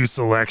didn't do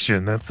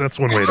selection. That's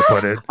one way to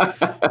put it.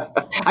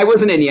 I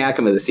wasn't in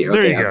Yakima this year.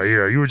 There you go.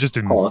 Yeah, you were just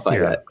in... Qualify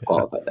that.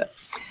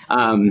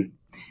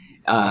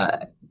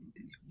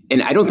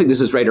 And I don't think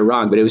this is right or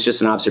wrong, but it was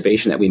just an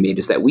observation that we made,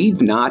 is that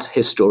we've not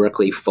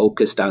historically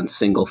focused on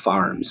single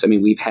farms. I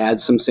mean, we've had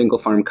some single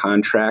farm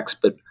contracts,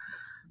 but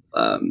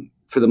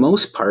for the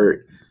most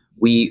part,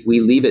 we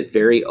leave it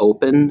very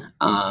open.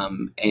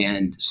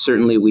 And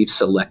certainly we've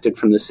selected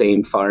from the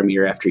same farm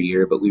year after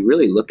year, but we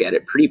really look at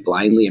it pretty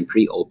blindly and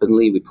pretty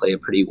openly. We play a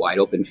pretty wide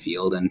open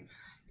field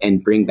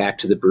and bring back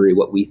to the brewery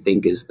what we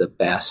think is the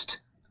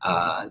best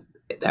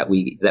that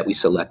we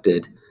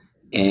selected.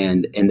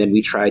 And then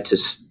we try to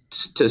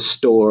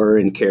store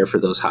and care for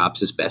those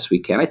hops as best we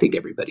can. I think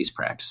everybody's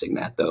practicing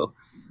that, though.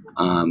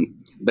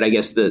 But I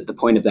guess the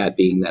point of that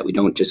being that we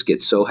don't just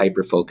get so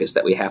hyper-focused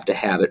that we have to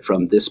have it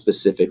from this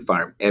specific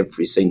farm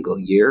every single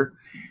year,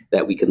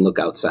 that we can look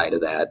outside of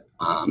that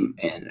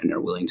and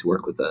are willing to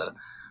work with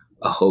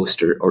a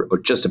host or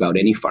just about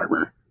any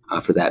farmer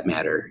for that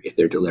matter, if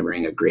they're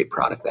delivering a great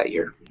product that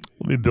year.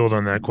 Let me build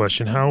on that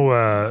question.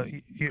 How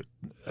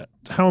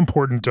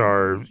important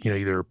are,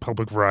 either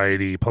public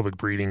variety, public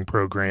breeding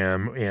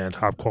program, and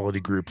hop quality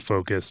group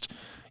focused,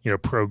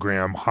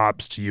 program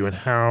hops to you, and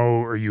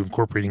how are you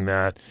incorporating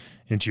that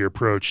into your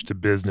approach to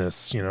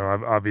business?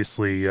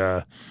 Obviously,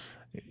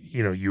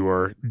 you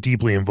are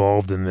deeply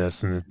involved in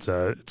this, and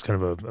it's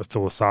kind of a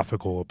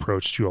philosophical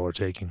approach you all are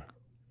taking.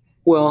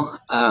 Well,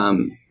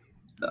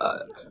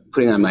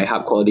 putting on my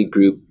hop quality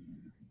group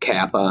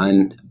cap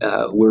on,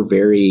 we're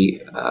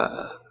very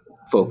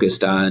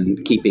focused on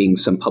keeping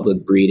some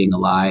public breeding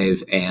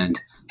alive and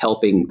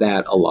helping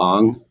that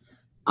along,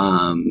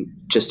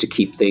 just to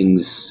keep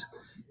things,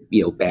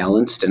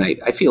 balanced. And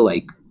I feel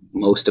like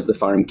most of the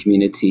farm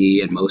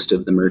community and most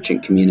of the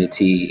merchant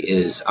community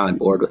is on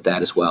board with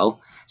that as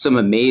well. Some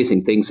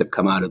amazing things have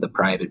come out of the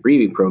private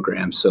breeding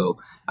program, so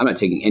I'm not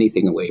taking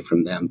anything away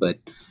from them, but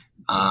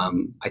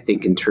I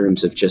think in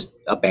terms of just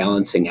a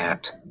balancing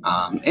act,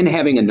 and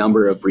having a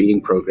number of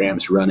breeding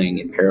programs running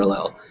in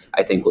parallel,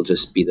 I think will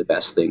just be the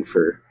best thing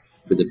for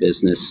the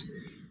business.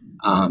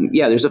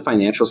 There's a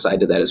financial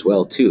side to that as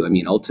well too. I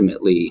mean,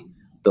 ultimately,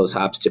 those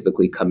hops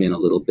typically come in a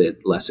little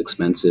bit less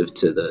expensive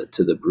to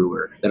the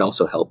brewer. That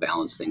also help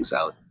balance things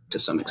out to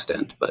some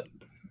extent. But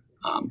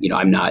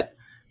I'm not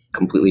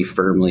completely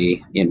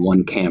firmly in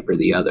one camp or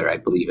the other. I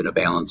believe in a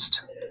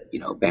balanced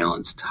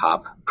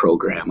hop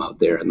program out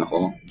there in the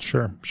whole.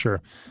 Sure.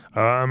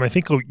 I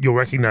think you'll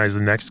recognize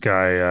the next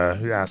guy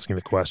asking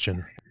the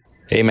question.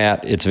 Hey,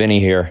 Matt, it's Vinny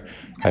here.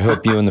 I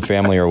hope you and the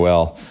family are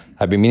well.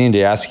 I've been meaning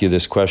to ask you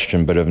this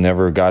question, but have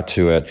never got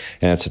to it,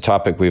 and it's a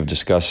topic we've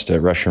discussed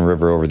at Russian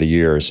River over the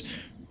years.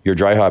 Your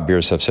dry hop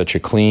beers have such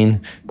a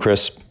clean,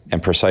 crisp,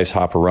 and precise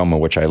hop aroma,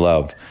 which I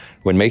love.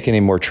 When making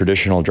a more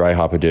traditional dry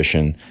hop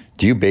addition,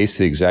 do you base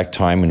the exact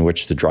time in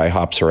which the dry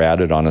hops are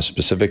added on a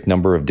specific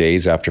number of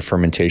days after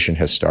fermentation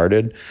has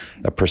started,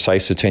 a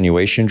precise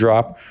attenuation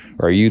drop,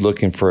 or are you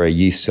looking for a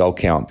yeast cell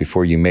count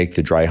before you make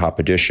the dry hop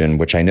addition,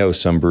 which I know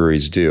some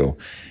breweries do?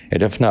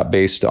 And if not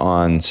based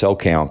on cell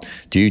count,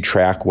 do you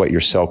track what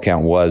your cell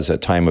count was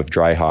at time of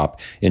dry hop?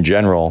 In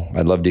general,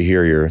 I'd love to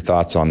hear your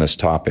thoughts on this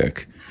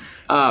topic.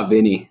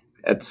 Vinny,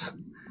 that's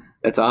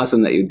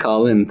awesome that you'd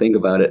call in and think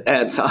about it.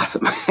 That's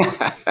awesome.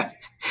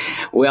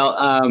 Well,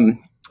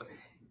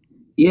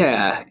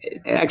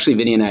 actually,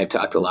 Vinny and I have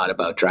talked a lot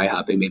about dry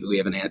hopping. Maybe we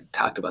haven't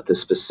talked about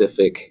this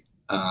specific.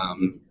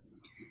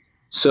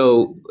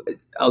 So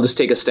I'll just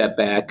take a step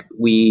back.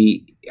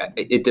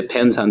 It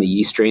depends on the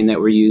yeast strain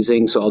that we're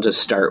using. So I'll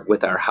just start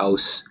with our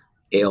house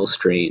ale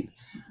strain,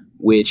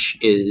 which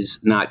is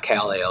not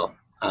cal ale.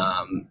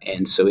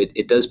 And so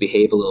it does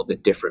behave a little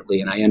bit differently.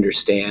 And I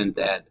understand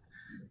that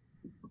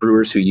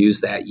brewers who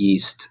use that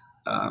yeast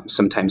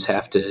sometimes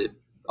have to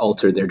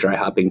alter their dry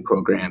hopping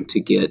program to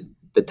get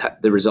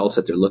the results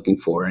that they're looking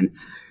for. And,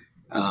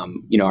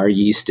 our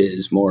yeast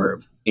is more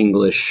of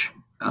English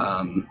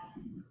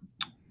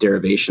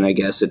derivation, I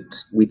guess.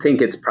 We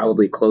think it's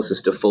probably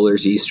closest to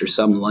Fuller's yeast or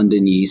some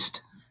London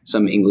yeast,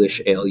 some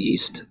English ale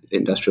yeast,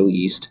 industrial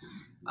yeast.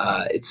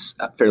 It's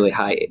a fairly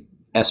high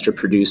ester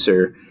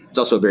producer. It's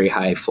also a very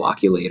high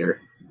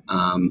flocculator.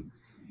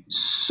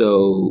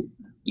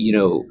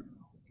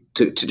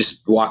 To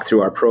just walk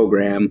through our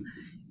program,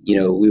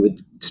 we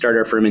would start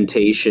our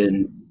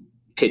fermentation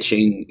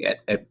pitching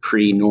at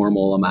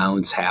pre-normal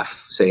amounts,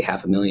 half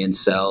a million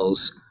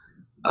cells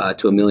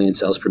to 1 million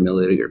cells per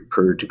milliliter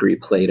per degree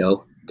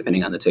Plato,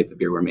 depending on the type of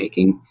beer we're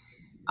making.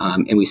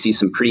 And we see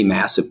some pretty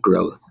massive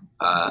growth.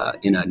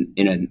 In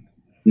a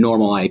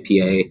normal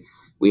IPA,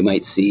 we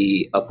might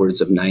see upwards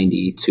of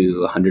 90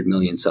 to 100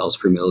 million cells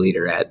per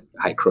milliliter at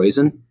high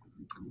Kreuzen.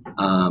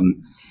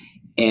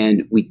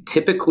 And we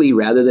typically,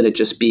 rather than it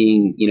just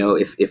being,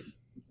 if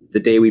the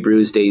day we brew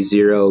is day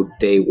 0,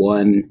 day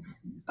 1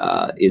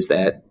 is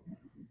that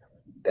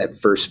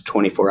first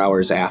 24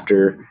 hours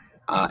after,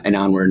 and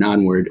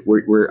onward,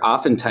 we're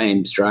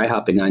oftentimes dry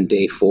hopping on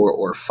day 4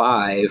 or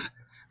 5,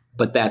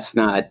 but that's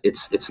not,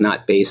 it's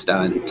not based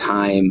on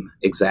time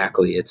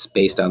exactly. It's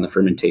based on the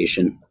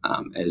fermentation,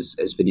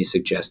 as Vinny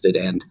suggested.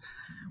 And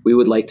we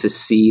would like to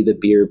see the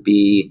beer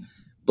be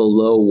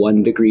below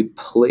 1 degree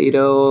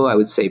Plato. I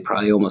would say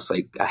probably almost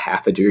like a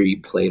half a degree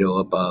Plato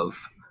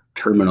above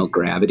terminal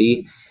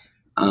gravity.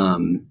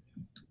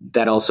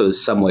 That also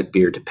is somewhat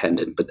beer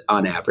dependent, but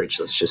on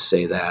average, let's just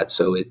say that.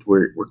 So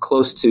we're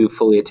close to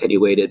fully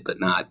attenuated, but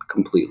not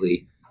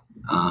completely.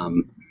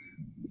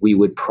 We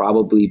would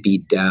probably be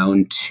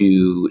down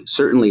to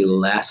certainly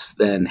less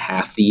than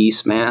half the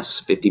yeast mass,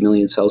 50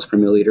 million cells per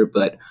milliliter,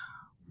 but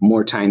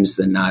more times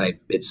than not,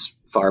 it's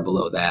far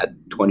below that,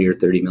 20 or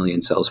 30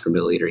 million cells per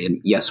milliliter. And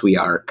yes, we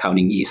are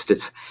counting yeast.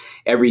 It's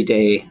every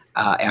day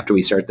after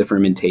we start the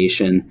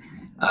fermentation,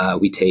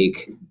 we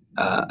take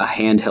a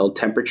handheld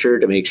temperature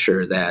to make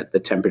sure that the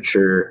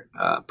temperature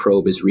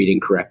probe is reading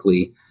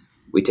correctly.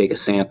 We take a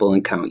sample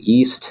and count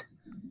yeast.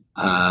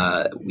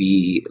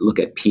 We look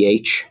at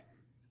pH.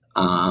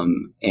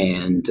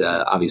 And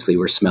obviously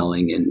we're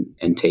smelling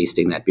and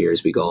tasting that beer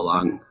as we go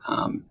along.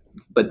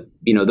 But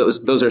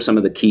those are some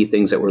of the key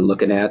things that we're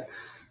looking at.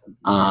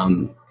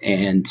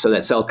 And so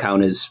that cell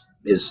count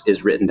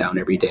is written down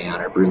every day on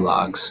our brew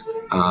logs.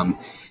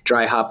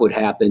 Dry hop would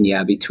happen,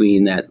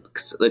 between that,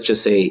 let's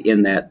just say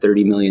in that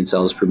 30 million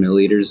cells per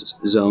milliliters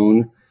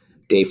zone,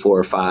 day 4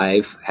 or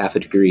 5, half a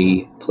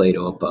degree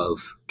Plato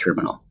above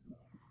terminal.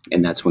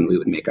 And that's when we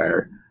would make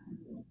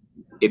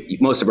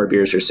most of our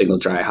beers are single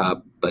dry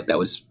hop, but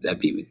that'd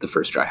be the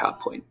first dry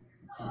hop point.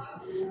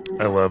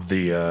 I love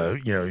the,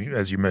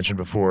 as you mentioned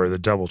before, the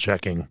double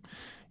checking.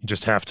 You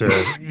just have to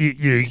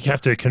you have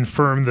to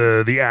confirm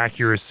the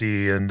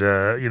accuracy and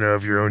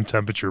of your own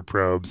temperature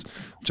probes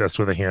just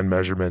with a hand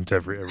measurement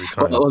every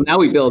time. Well, now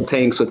we build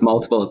tanks with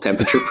multiple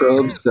temperature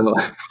probes. So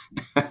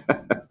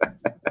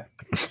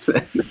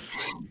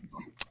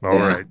All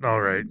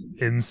right.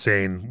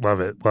 Insane. Love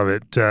it.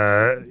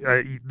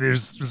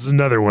 This is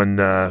another one.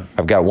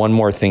 I've got one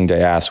more thing to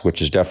ask,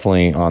 which is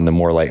definitely on the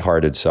more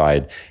lighthearted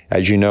side.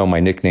 As you know, my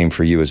nickname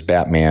for you is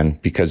Batman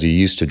because you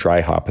used to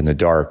dry hop in the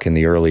dark in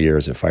the early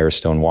years at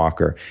Firestone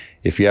Walker.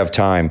 If you have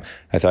time,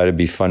 I thought it'd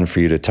be fun for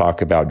you to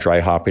talk about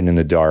dry hopping in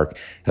the dark,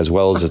 as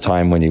well as the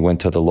time when you went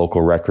to the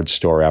local record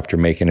store after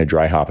making a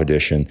dry hop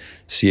edition.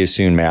 See you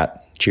soon, Matt.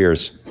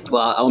 Cheers.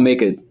 Well, I'll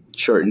make it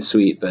short and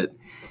sweet, but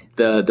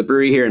the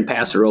brewery here in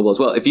Paso Robles.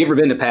 Well, if you've ever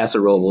been to Paso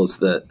Robles,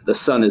 the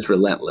sun is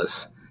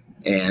relentless,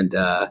 and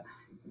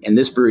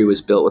this brewery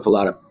was built with a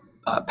lot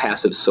of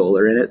passive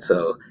solar in it.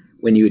 So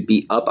when you would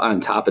be up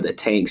on top of the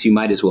tanks, you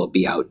might as well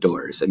be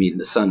outdoors. I mean,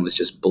 the sun was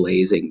just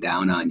blazing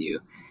down on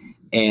you,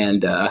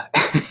 and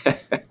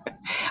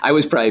I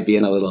was probably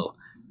being a little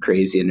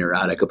crazy and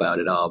neurotic about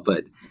it all,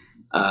 but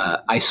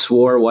I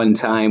swore one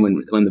time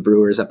when the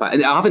brewers up,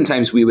 and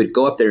oftentimes we would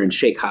go up there and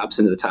shake hops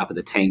into the top of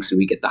the tanks, and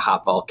we get the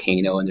hop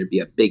volcano, and there'd be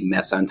a big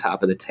mess on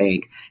top of the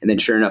tank. And then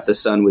sure enough, the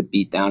sun would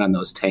beat down on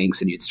those tanks,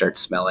 and you'd start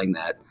smelling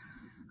that,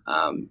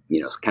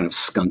 kind of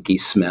skunky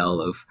smell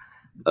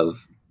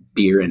of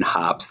beer and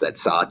hops that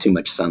saw too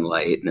much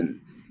sunlight. And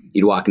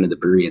you'd walk into the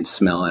brewery and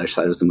smell, and I just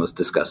thought it was the most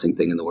disgusting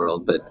thing in the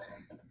world. But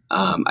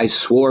I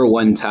swore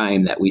one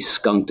time that we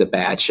skunked a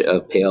batch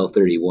of Pale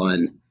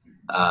 31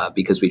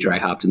 because we dry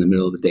hopped in the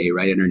middle of the day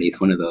right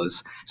underneath one of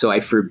those. So I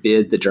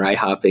forbid the dry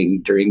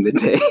hopping during the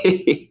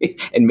day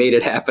and made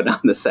it happen on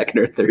the second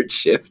or third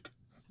shift,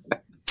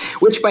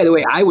 which, by the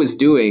way, I was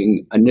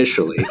doing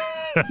initially.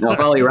 Now, if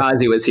Ollie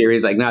Rossi was here,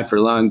 he's like, not for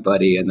long,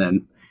 buddy. And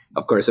then,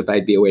 of course, if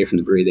I'd be away from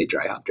the brewery, they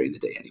dry hop during the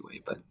day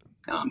anyway. But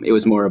it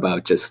was more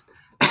about just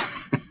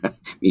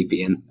me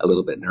being a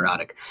little bit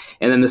neurotic.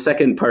 And then the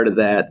second part of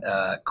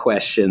that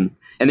question,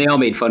 and they all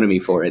made fun of me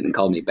for it and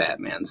called me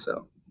Batman.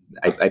 So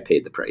I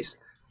paid the price.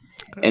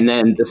 And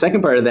then the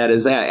second part of that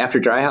is that after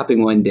dry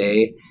hopping one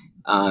day,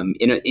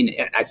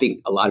 I think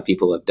a lot of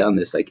people have done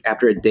this, like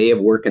after a day of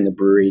work in the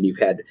brewery and you've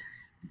had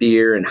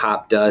beer and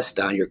hop dust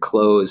on your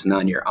clothes and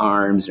on your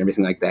arms and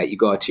everything like that, you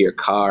go out to your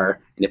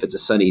car, and if it's a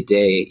sunny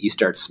day, you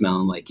start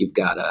smelling like you've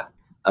got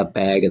a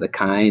bag of the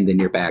kind in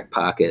your back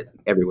pocket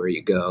everywhere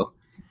you go.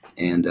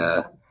 And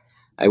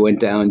I went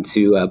down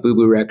to Boo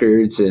Boo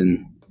Records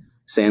in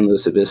San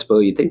Luis Obispo.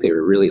 You'd think they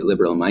were really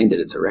liberal minded.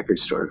 It's a record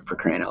store, for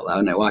crying out loud.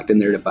 And I walked in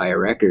there to buy a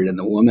record, and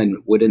the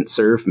woman wouldn't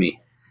serve me.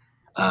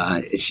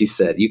 She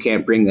said, "You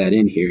can't bring that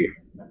in here.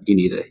 You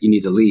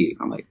need to leave."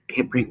 I'm like,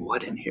 "Can't bring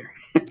what in here?"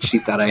 She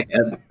thought I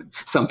had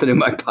something in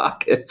my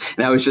pocket,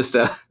 and I was just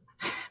a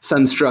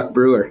sunstruck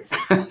brewer.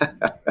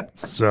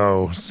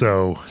 so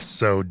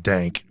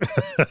dank.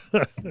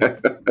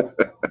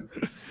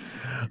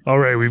 All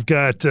right, we've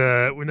got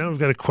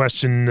a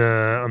question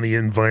on the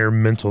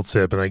environmental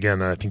tip, and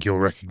again, I think you'll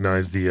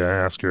recognize the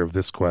asker of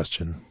this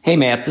question. Hey,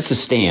 Matt, this is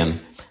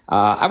Stan.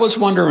 I was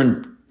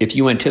wondering if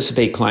you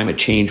anticipate climate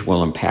change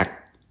will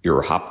impact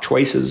your hop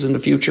choices in the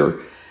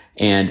future,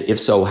 and if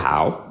so,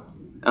 how?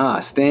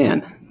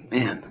 Stan,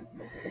 man,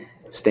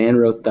 Stan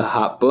wrote the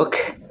hop book,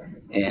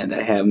 and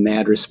I have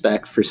mad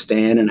respect for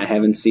Stan, and I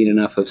haven't seen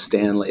enough of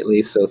Stan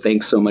lately. So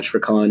thanks so much for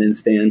calling in,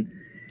 Stan.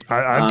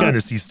 I've gotten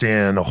to see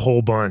Stan a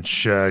whole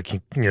bunch.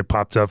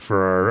 Popped up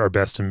for our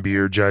best in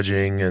beer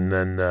judging, and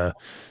then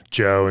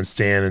Joe and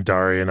Stan and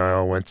Daria and I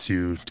all went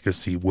to go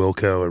see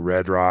Wilco at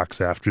Red Rocks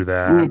after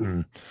that.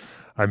 And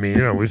I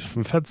mean,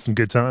 we've had some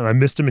good time. I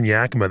missed him in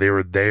Yakima. They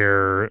were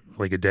there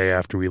like a day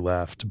after we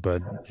left,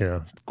 but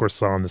of course,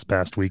 saw him this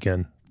past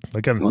weekend.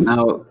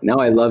 Well, now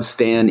I love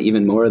Stan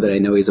even more that I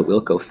know he's a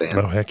Wilco fan.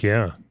 Oh heck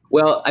yeah!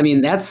 Well, I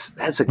mean that's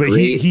a but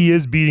great. He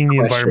is beating the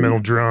environmental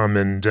drum,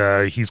 and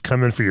he's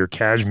coming for your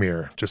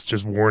cashmere.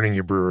 Just warning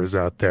you, brewers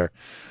out there.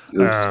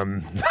 But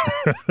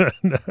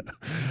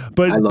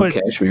I love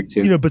cashmere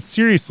too. But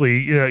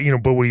seriously,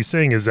 but what he's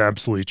saying is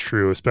absolutely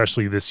true,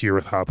 especially this year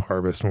with hop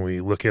harvest. When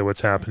we look at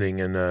what's happening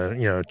in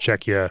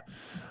Czechia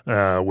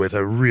with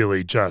a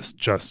really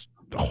just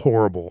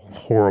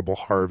horrible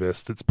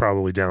harvest. It's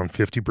probably down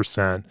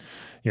 50%.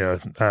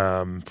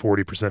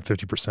 40%,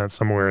 50%,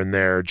 somewhere in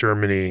there.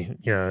 Germany,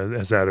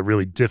 has had a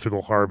really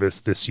difficult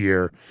harvest this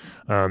year.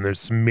 There's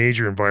some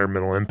major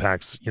environmental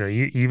impacts.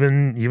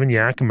 Even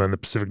Yakima in the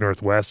Pacific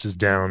Northwest is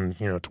down,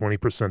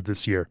 20%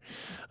 this year.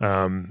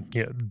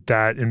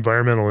 That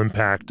environmental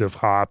impact of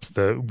hops,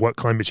 what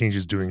climate change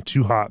is doing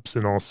to hops,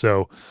 and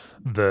also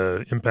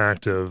the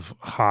impact of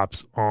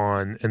hops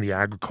on and the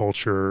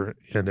agriculture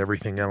and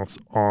everything else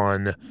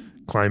on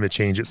climate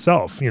change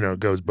itself,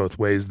 goes both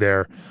ways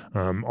there.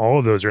 All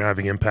of those are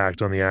having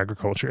impact on the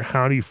agriculture.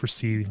 How do you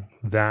foresee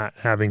that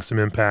having some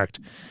impact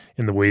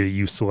in the way that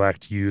you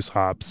select, use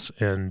hops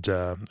and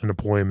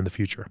deploy them in the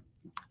future?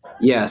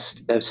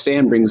 Yes,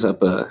 Stan brings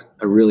up a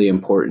really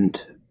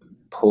important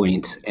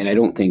point, and I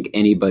don't think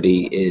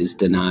anybody is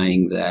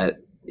denying that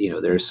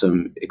there's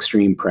some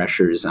extreme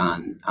pressures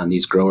on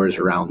these growers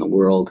around the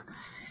world.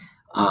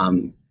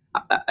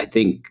 I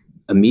think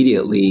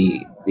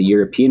immediately the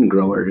European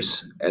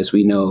growers, as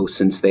we know,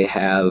 since they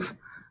have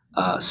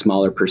a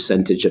smaller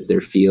percentage of their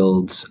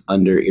fields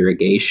under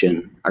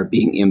irrigation, are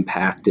being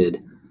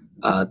impacted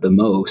the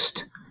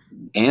most.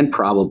 And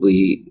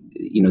probably,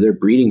 their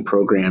breeding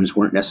programs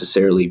weren't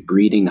necessarily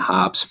breeding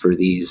hops for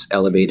these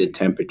elevated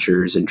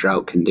temperatures and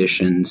drought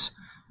conditions,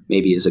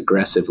 maybe as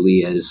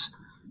aggressively as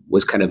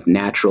was kind of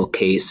natural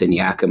case in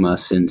Yakima,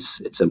 since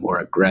it's a more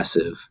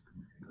aggressive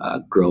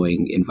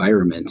growing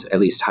environment, at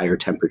least higher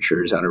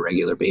temperatures on a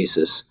regular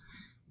basis,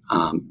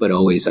 but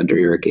always under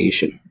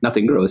irrigation.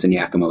 Nothing grows in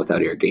Yakima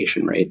without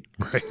irrigation, right?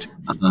 Right.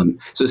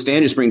 So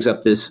Stan just brings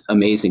up this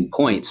amazing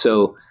point.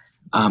 So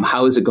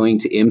how is it going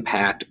to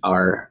impact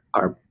our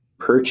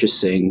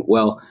purchasing?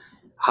 Well,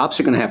 hops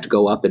are going to have to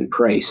go up in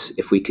price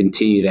if we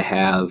continue to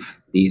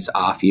have these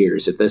off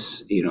years. If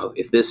this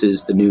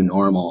is the new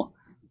normal,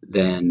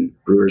 then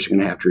brewers are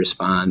going to have to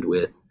respond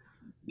with,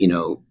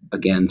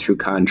 again, through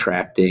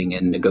contracting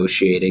and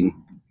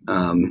negotiating,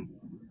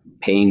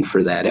 paying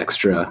for that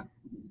extra,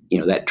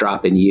 that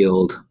drop in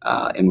yield,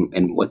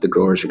 and what the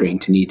growers are going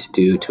to need to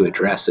do to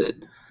address it.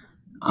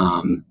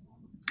 And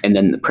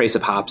then the price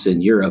of hops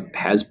in Europe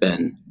has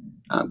been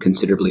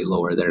considerably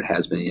lower than it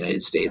has been in the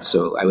United States.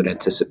 So I would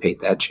anticipate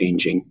that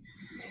changing.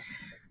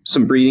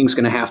 Some breeding is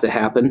going to have to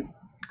happen.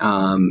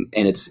 And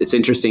it's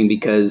interesting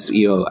because,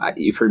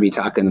 you've heard me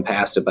talk in the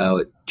past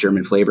about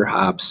German flavor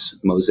hops,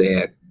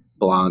 Mosaic,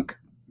 Blanc,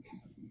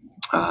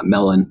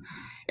 Melon,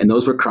 and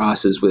those were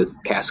crosses with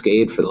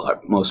Cascade for the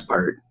most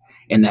part.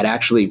 And that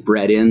actually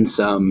bred in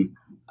some,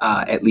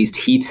 at least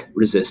heat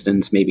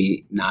resistance,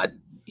 maybe not,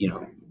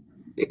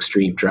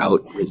 extreme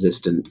drought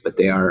resistant, but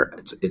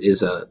it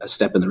is a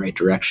step in the right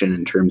direction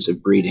in terms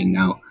of breeding.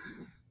 Now,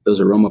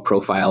 those aroma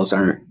profiles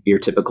aren't your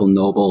typical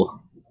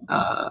noble,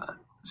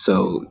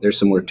 so there's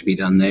some work to be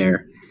done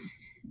there.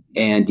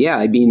 And yeah,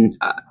 I mean,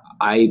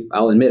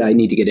 I'll admit I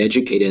need to get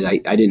educated.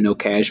 I didn't know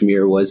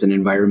cashmere was an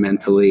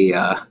environmentally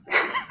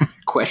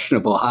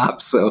questionable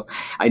hop, so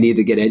I need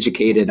to get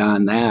educated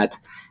on that.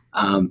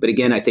 But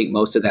again, I think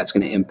most of that's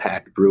going to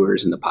impact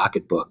brewers in the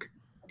pocketbook,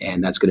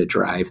 and that's going to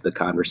drive the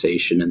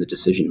conversation and the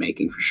decision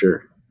making for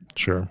sure.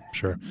 Sure.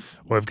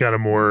 Well, I've got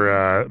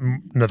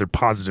another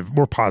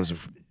more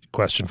positive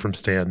question from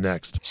Stan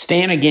next.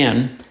 Stan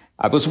again.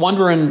 I was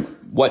wondering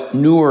what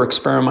newer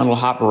experimental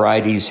hop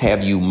varieties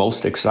have you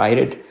most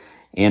excited,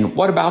 and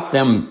what about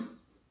them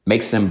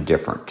makes them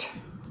different?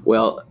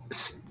 Well,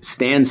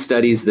 Stan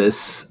studies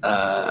this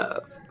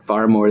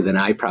far more than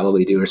I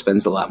probably do, or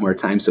spends a lot more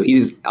time. So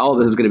all of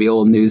this is going to be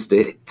old news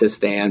to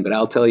Stan, but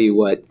I'll tell you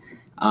what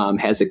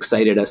has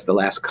excited us the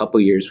last couple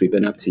years. We've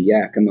been up to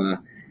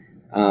Yakima.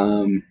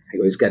 I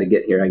always got to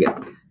get here.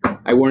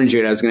 I warned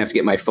you I was going to have to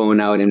get my phone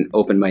out and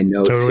open my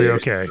notes. Totally here.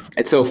 Okay.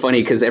 It's so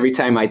funny because every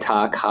time I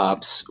talk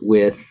hops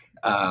with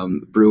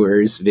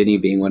brewers, Vinny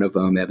being one of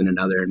them, Evan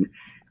another, and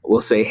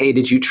we'll say, hey,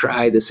 did you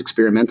try this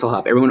experimental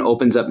hop? Everyone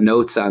opens up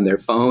notes on their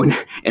phone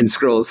and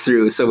scrolls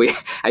through. So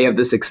I have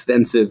this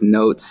extensive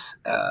notes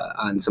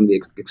on some of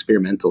the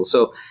experimentals.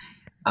 So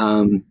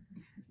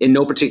in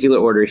no particular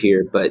order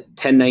here, but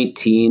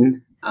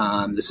 1019,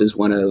 this is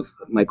one of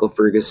Michael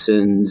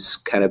Ferguson's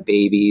kind of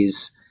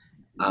babies.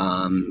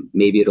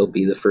 Maybe it'll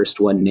be the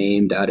first one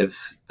named out of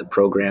the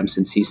program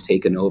since he's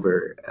taken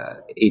over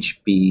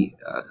HB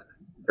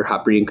or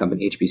Hop Breeding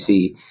Company,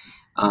 HBC.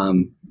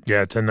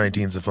 Yeah,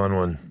 1019 is a fun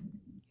one.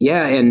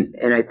 Yeah, and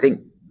I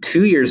think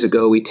 2 years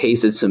ago we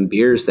tasted some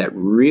beers that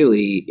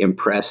really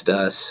impressed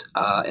us,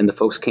 and the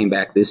folks came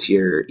back this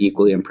year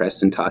equally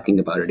impressed and talking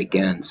about it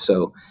again.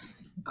 So,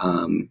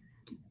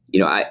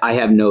 I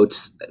have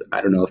notes.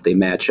 I don't know if they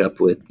match up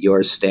with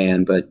yours,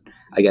 Stan, but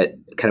I got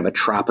kind of a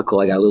tropical.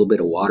 I got a little bit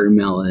of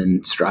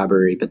watermelon,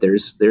 strawberry, but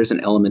there's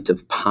an element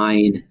of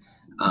pine,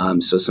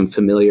 so some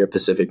familiar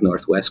Pacific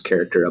Northwest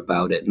character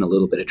about it, and a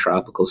little bit of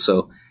tropical.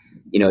 So,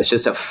 it's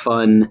just a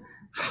fun,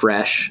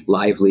 fresh,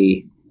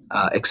 lively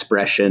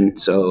expression.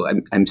 So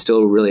I'm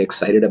still really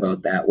excited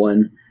about that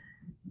one.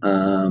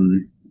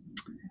 On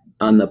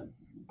the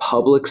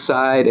public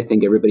side, I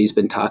think everybody's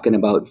been talking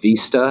about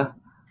Vista,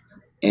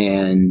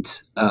 and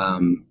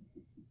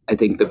I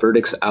think the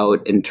verdict's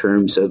out in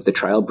terms of the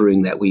trial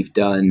brewing that we've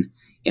done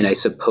And I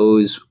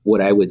suppose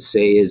what I would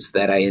say is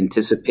that I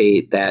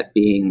anticipate that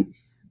being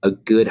a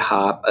good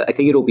hop. I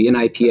think it'll be an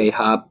IPA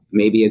hop,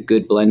 maybe a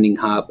good blending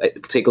hop.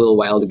 It'll take a little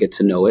while to get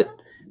to know it,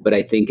 but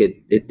I think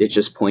it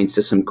just points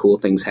to some cool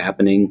things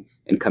happening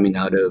and coming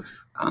out of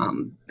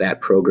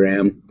that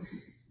program.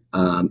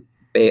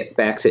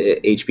 Back to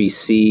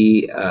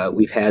HBC,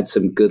 we've had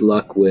some good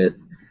luck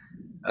with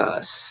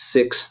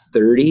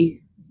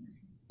 630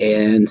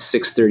 and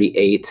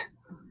 638,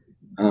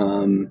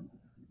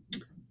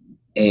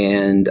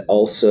 and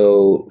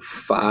also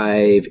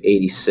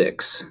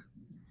 586.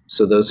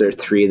 So those are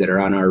three that are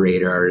on our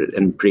radar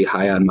and pretty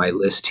high on my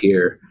list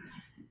here.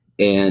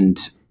 And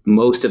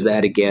most of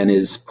that, again,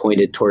 is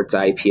pointed towards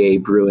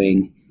IPA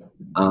brewing.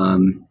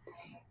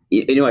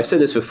 I've said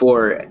this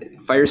before,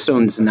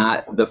 Firestone's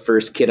not the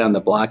first kid on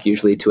the block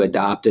usually to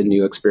adopt a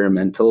new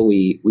experimental.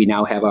 We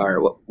now have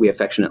what we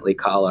affectionately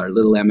call our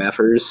little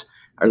MFers,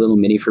 our little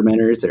mini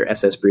fermenters. They're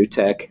SS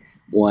Brewtech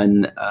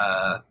 1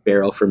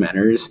 barrel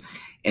fermenters.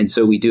 And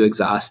so we do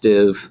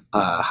exhaustive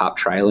hop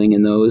trialing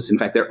in those. In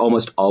fact, they're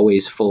almost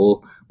always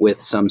full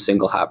with some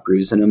single hop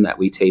brews in them that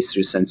we taste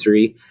through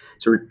sensory.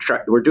 So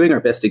we're doing our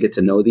best to get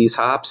to know these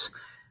hops,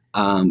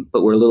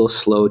 but we're a little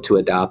slow to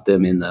adopt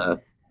them in the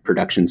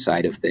production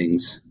side of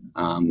things.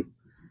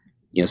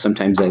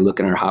 Sometimes I look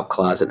in our hop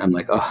closet and I'm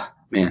like, oh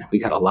man, we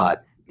got a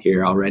lot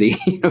here already.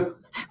 A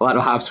lot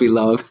of hops we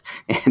love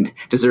and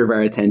deserve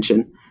our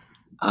attention.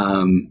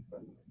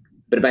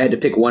 But if I had to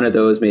pick one of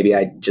those, maybe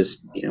I'll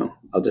just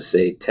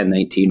say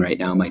 1019 right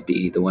now might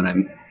be the one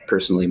I'm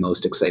personally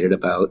most excited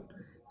about.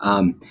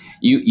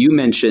 You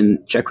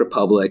mentioned Czech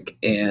Republic,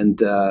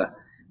 and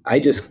I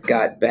just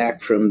got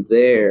back from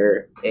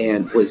there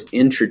and was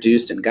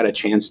introduced and got a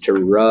chance to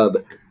rub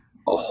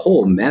a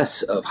whole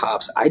mess of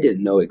hops I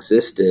didn't know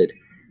existed.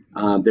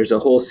 There's a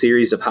whole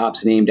series of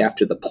hops named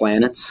after the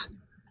planets.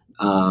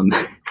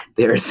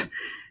 There's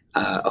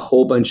a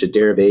whole bunch of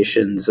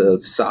derivations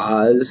of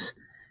Saaz.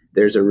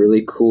 There's a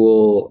really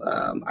cool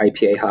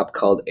IPA hop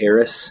called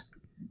Eris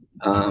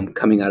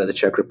coming out of the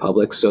Czech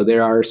Republic. So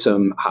there are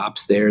some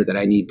hops there that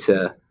I need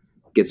to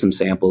get some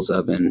samples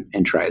of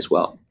and try as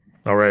well.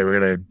 All right, we're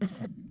going to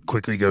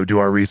quickly go do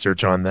our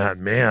research on that.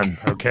 Man,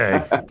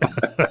 okay.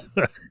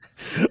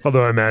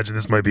 Although I imagine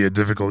this might be a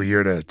difficult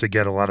year to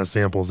get a lot of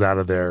samples out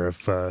of there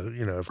if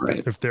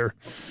they're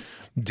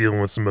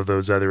dealing with some of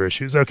those other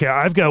issues. Okay,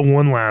 I've got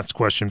one last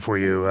question for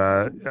you.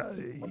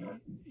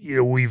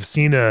 We've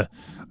seen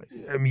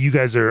you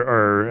guys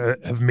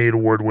have made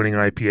award-winning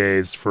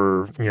IPAs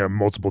for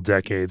multiple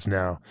decades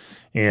now,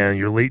 and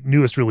your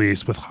newest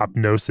release with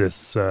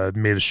Hopnosis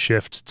made a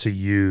shift to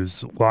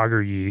use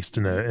lager yeast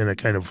in a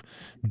kind of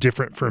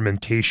different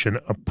fermentation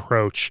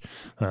approach.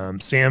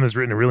 Sam has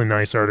written a really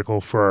nice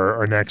article for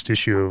our next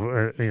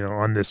issue,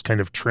 on this kind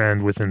of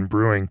trend within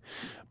brewing.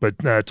 But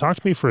talk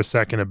to me for a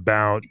second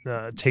about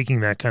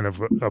taking that kind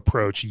of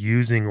approach,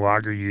 using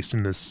lager yeast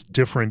in this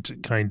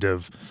different kind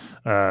of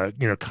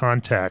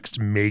context,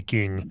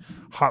 making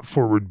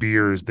hop-forward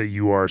beers that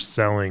you are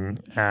selling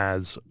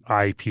as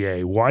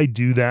IPA. Why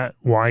do that?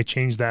 Why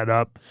change that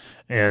up?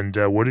 And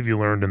what have you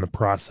learned in the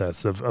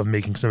process of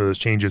making some of those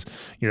changes?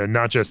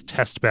 Not just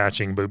test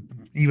batching, but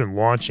even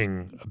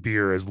launching a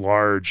beer as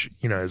large,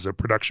 as a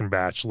production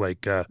batch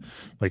like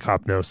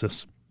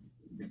Hopnosis.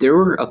 There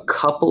were a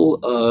couple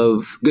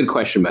of good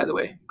question, by the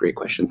way. Great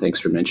question. Thanks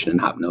for mentioning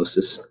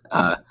Hopnosis.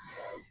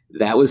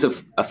 That was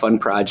a fun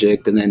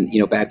project. And then,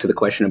 back to the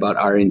question about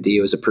R&D,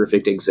 it was a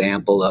perfect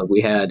example of, we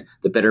had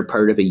the better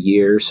part of a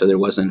year, so there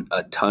wasn't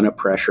a ton of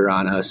pressure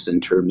on us in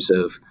terms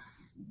of,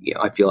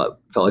 I felt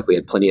like we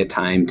had plenty of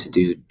time to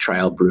do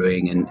trial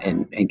brewing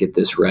and get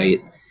this right.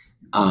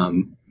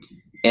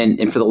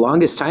 And for the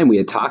longest time, we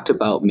had talked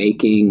about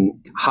making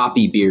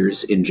hoppy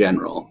beers in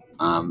general,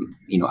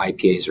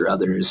 IPAs or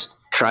others,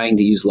 trying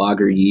to use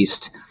lager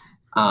yeast.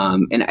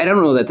 And I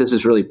don't know that this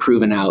is really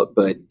proven out,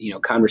 but,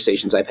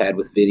 conversations I've had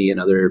with Vinny and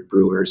other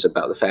brewers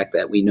about the fact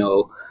that we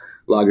know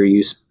lager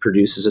yeast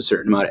produces a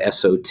certain amount of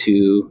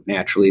SO2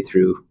 naturally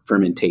through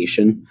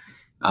fermentation.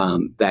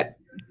 That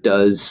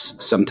does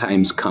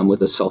sometimes come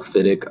with a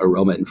sulfitic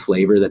aroma and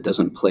flavor that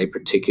doesn't play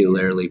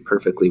particularly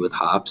perfectly with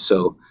hops.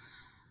 So,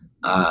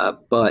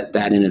 but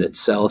that in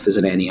itself is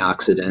an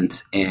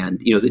antioxidant. And,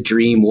 the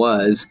dream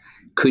was,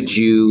 could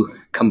you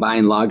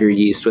combine lager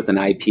yeast with an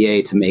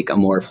IPA to make a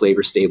more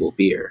flavor stable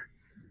beer?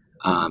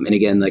 And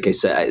again, like I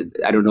said,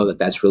 I don't know that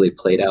that's really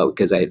played out,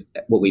 because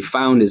what we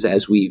found is,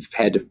 as we've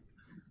had to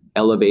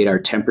elevate our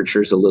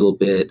temperatures a little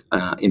bit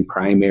in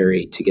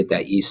primary to get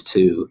that yeast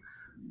to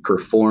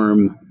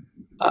perform,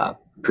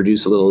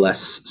 produce a little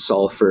less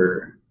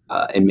sulfur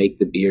and make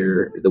the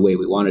beer the way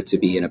we want it to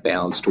be in a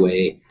balanced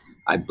way,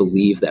 I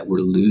believe that we're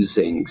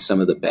losing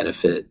some of the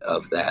benefit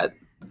of that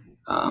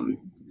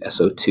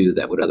SO2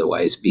 that would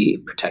otherwise be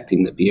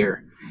protecting the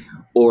beer.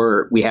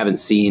 Or we haven't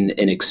seen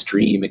an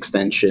extreme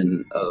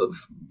extension of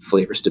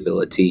flavor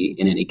stability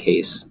in any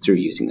case through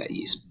using that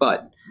yeast.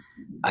 But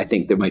I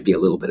think there might be a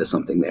little bit of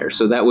something there.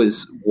 So that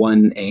was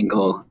one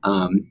angle.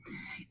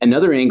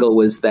 another angle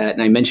was that,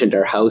 and I mentioned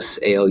our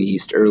house ale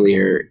yeast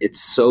earlier, it's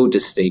so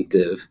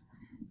distinctive.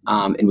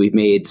 And we've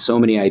made so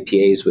many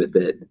IPAs with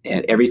it.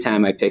 And every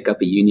time I pick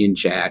up a Union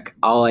Jack,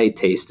 all I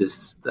taste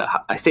is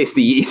I taste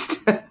the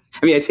yeast. I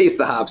mean, I taste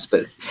the hops,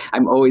 but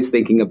I'm always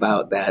thinking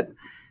about that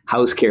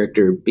house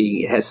character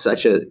it has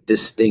such a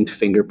distinct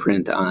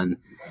fingerprint on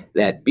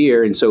that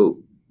beer. And so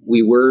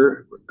we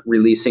were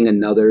releasing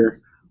another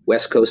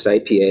West Coast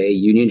IPA.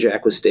 Union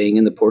Jack was staying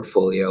in the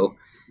portfolio.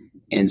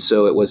 And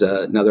so it was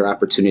another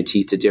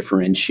opportunity to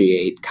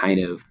differentiate kind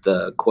of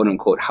the quote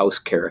unquote house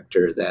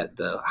character that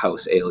the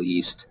house ale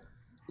yeast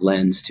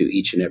lends to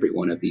each and every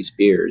one of these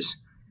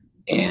beers.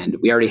 And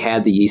we already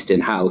had the yeast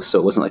in house, so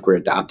it wasn't like we're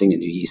adopting a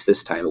new yeast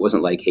this time. It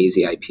wasn't like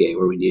hazy IPA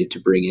where we needed to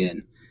bring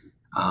in,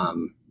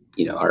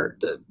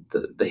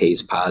 the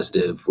haze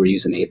positive. We're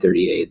using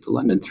A38, the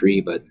London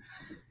 3, but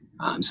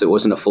so it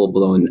wasn't a full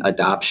blown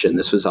adoption.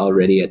 This was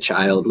already a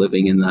child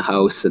living in the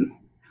house, and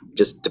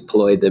just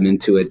deployed them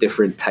into a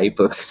different type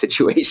of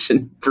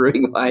situation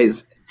brewing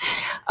wise.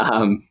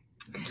 I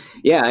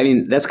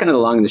mean, that's kind of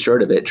the long and the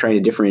short of it. Trying to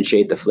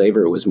differentiate the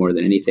flavor was more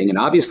than anything. And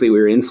obviously we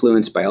were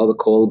influenced by all the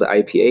cold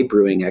IPA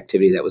brewing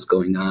activity that was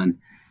going on,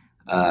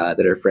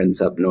 that our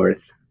friends up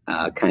north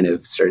kind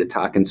of started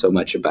talking so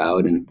much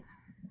about. And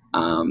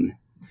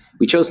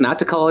we chose not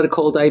to call it a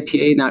cold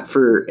IPA, not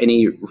for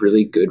any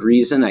really good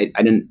reason.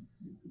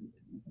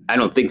 I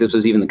don't think this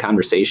was even the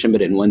conversation,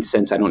 but in one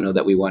sense, I don't know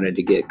that we wanted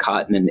to get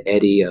caught in an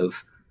eddy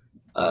of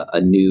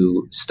a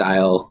new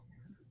style.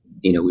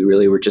 We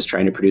really were just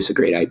trying to produce a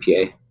great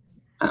IPA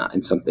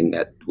and something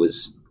that we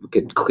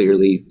could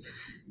clearly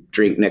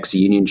drink next to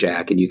Union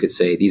Jack, and you could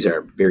say these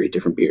are very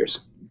different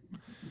beers.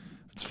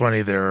 It's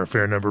funny, there are a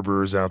fair number of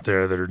brewers out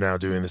there that are now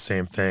doing the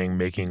same thing,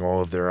 making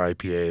all of their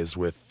IPAs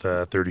with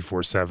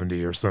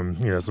 3470 or some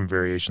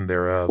variation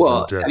thereof.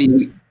 Well, I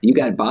mean, you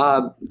got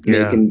Bob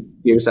making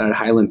beers out of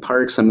Highland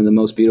Park, some of the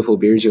most beautiful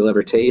beers you'll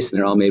ever taste, and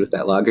they're all made with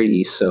that lager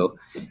yeast. So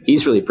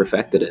he's really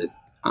perfected it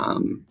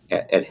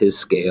at his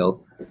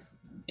scale.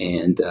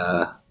 And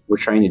we're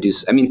trying to do,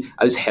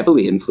 I was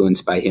heavily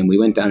influenced by him. We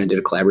went down and did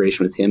a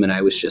collaboration with him, and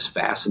I was just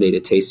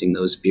fascinated tasting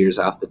those beers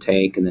off the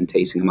tank and then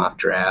tasting them off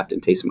draft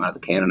and tasting them out of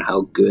the can, and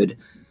how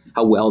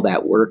well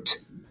that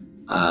worked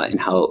and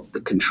how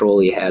the control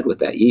he had with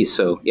that yeast.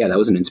 So yeah, that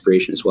was an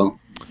inspiration as well.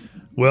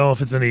 Well,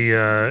 if it's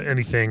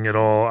anything at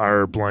all,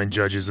 our blind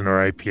judges in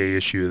our IPA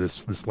issue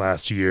this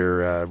last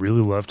year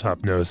really loved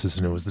Top Gnosis,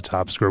 and it was the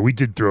top score. We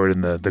did throw it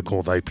in the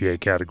cold IPA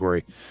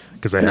category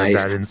because I had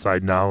that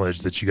inside knowledge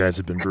that you guys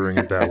have been brewing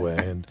it that way.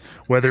 And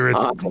whether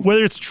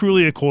it's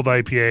truly a cold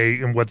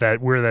IPA and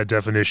where that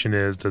definition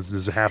is,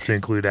 does it have to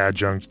include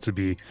adjunct to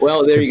be?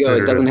 Well, there you go.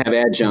 It doesn't have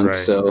adjunct, right.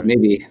 So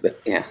maybe,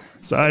 yeah.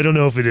 So I don't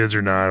know if it is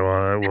or not.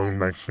 Well, I'm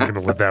not going to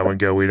let that one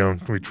go. We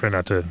try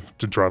not to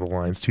draw the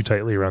lines too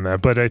tightly around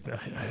that. But I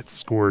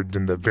scored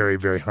in the very,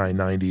 very high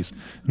 90s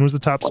and was the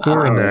top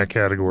scorer in that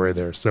category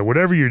there. So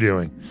whatever you're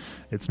doing,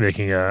 it's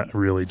making a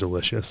really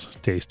delicious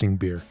tasting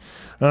beer.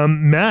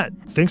 Matt,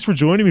 thanks for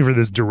joining me for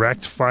this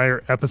direct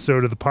fire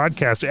episode of the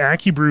podcast.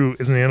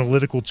 AccuBrew is an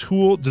analytical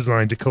tool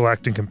designed to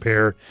collect and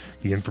compare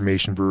the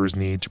information brewers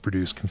need to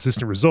produce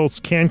consistent results.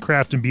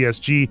 CanCraft and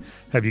BSG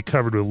have you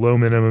covered with low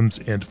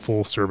minimums and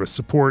full service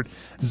support.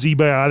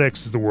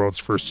 ZBiotics is the world's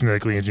first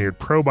genetically engineered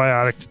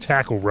probiotic to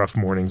tackle rough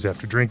mornings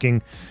after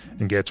drinking.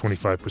 And get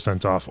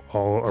 25% off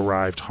all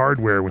Arrived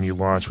hardware when you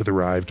launch with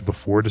Arrived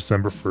before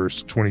December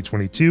 1st,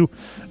 2022.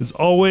 As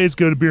always,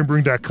 go to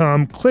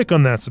beerandbrewing.com, click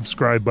on that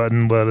subscribe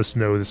button, let us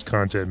know this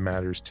content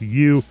matters to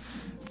you.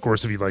 Of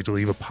course, if you'd like to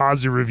leave a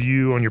positive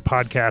review on your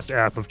podcast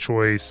app of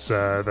choice,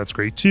 that's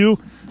great too.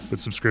 But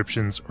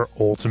subscriptions are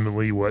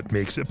ultimately what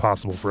makes it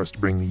possible for us to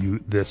bring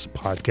you this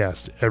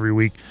podcast every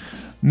week.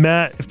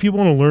 Matt, if people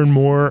want to learn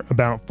more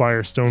about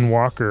Firestone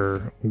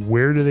Walker,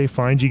 where do they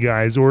find you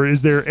guys? Or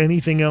is there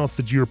anything else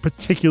that you're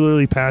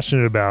particularly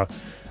passionate about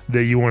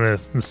that you want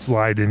to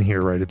slide in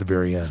here right at the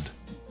very end?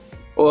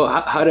 Well,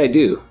 how'd I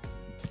do?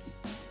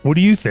 What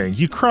do you think?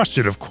 You crushed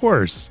it, of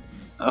course.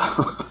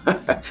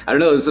 I don't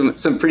know,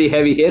 some pretty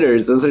heavy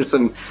hitters.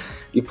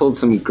 You pulled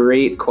some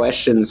great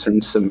questions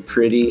from some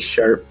pretty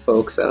sharp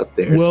folks out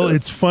there. Well,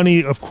 it's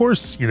funny, of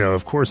course,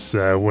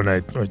 when I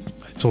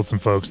told some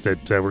folks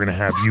that we're going to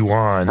have you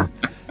on,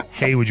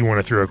 hey, would you want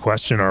to throw a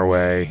question our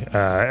way?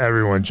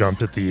 Everyone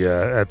jumped at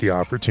the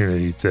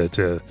opportunity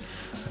to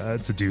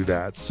do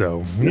that.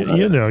 So,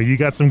 you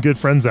got some good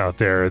friends out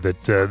there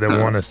that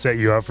want to set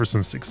you up for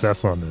some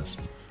success on this.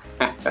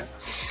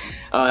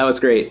 Oh, that was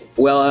great.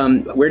 Well,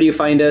 where do you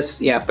find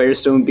us? Yeah,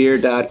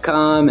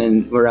 firestonebeer.com,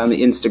 and we're on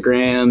the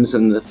Instagrams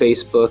and the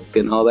Facebook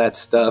and all that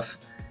stuff.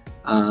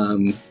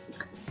 Is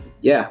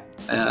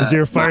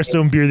there a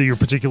Firestone beer that you're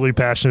particularly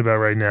passionate about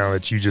right now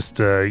that you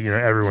just,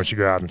 everyone should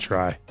go out and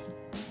try?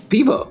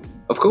 Pivo,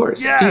 of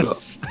course.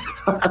 Yes!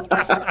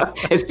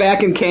 Pivo. It's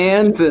back in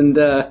cans, and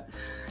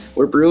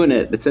we're brewing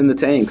it. It's in the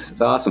tanks.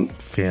 It's awesome.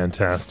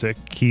 Fantastic.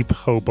 Keep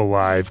hope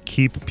alive.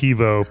 Keep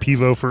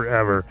Pivo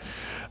forever.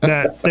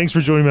 Matt, thanks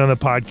for joining me on the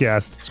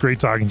podcast. It's great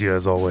talking to you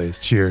as always.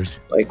 Cheers.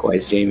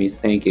 Likewise, Jamie.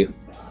 Thank you.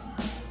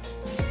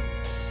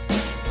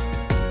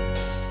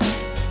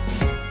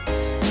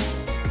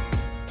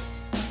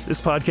 This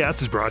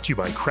podcast is brought to you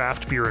by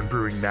Craft Beer and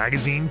Brewing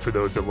Magazine for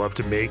those that love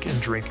to make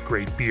and drink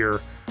great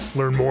beer.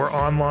 Learn more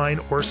online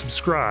or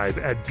subscribe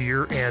at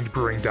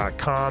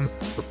beerandbrewing.com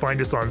or find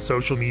us on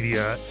social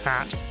media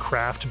at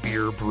Craft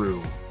Beer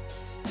Brew.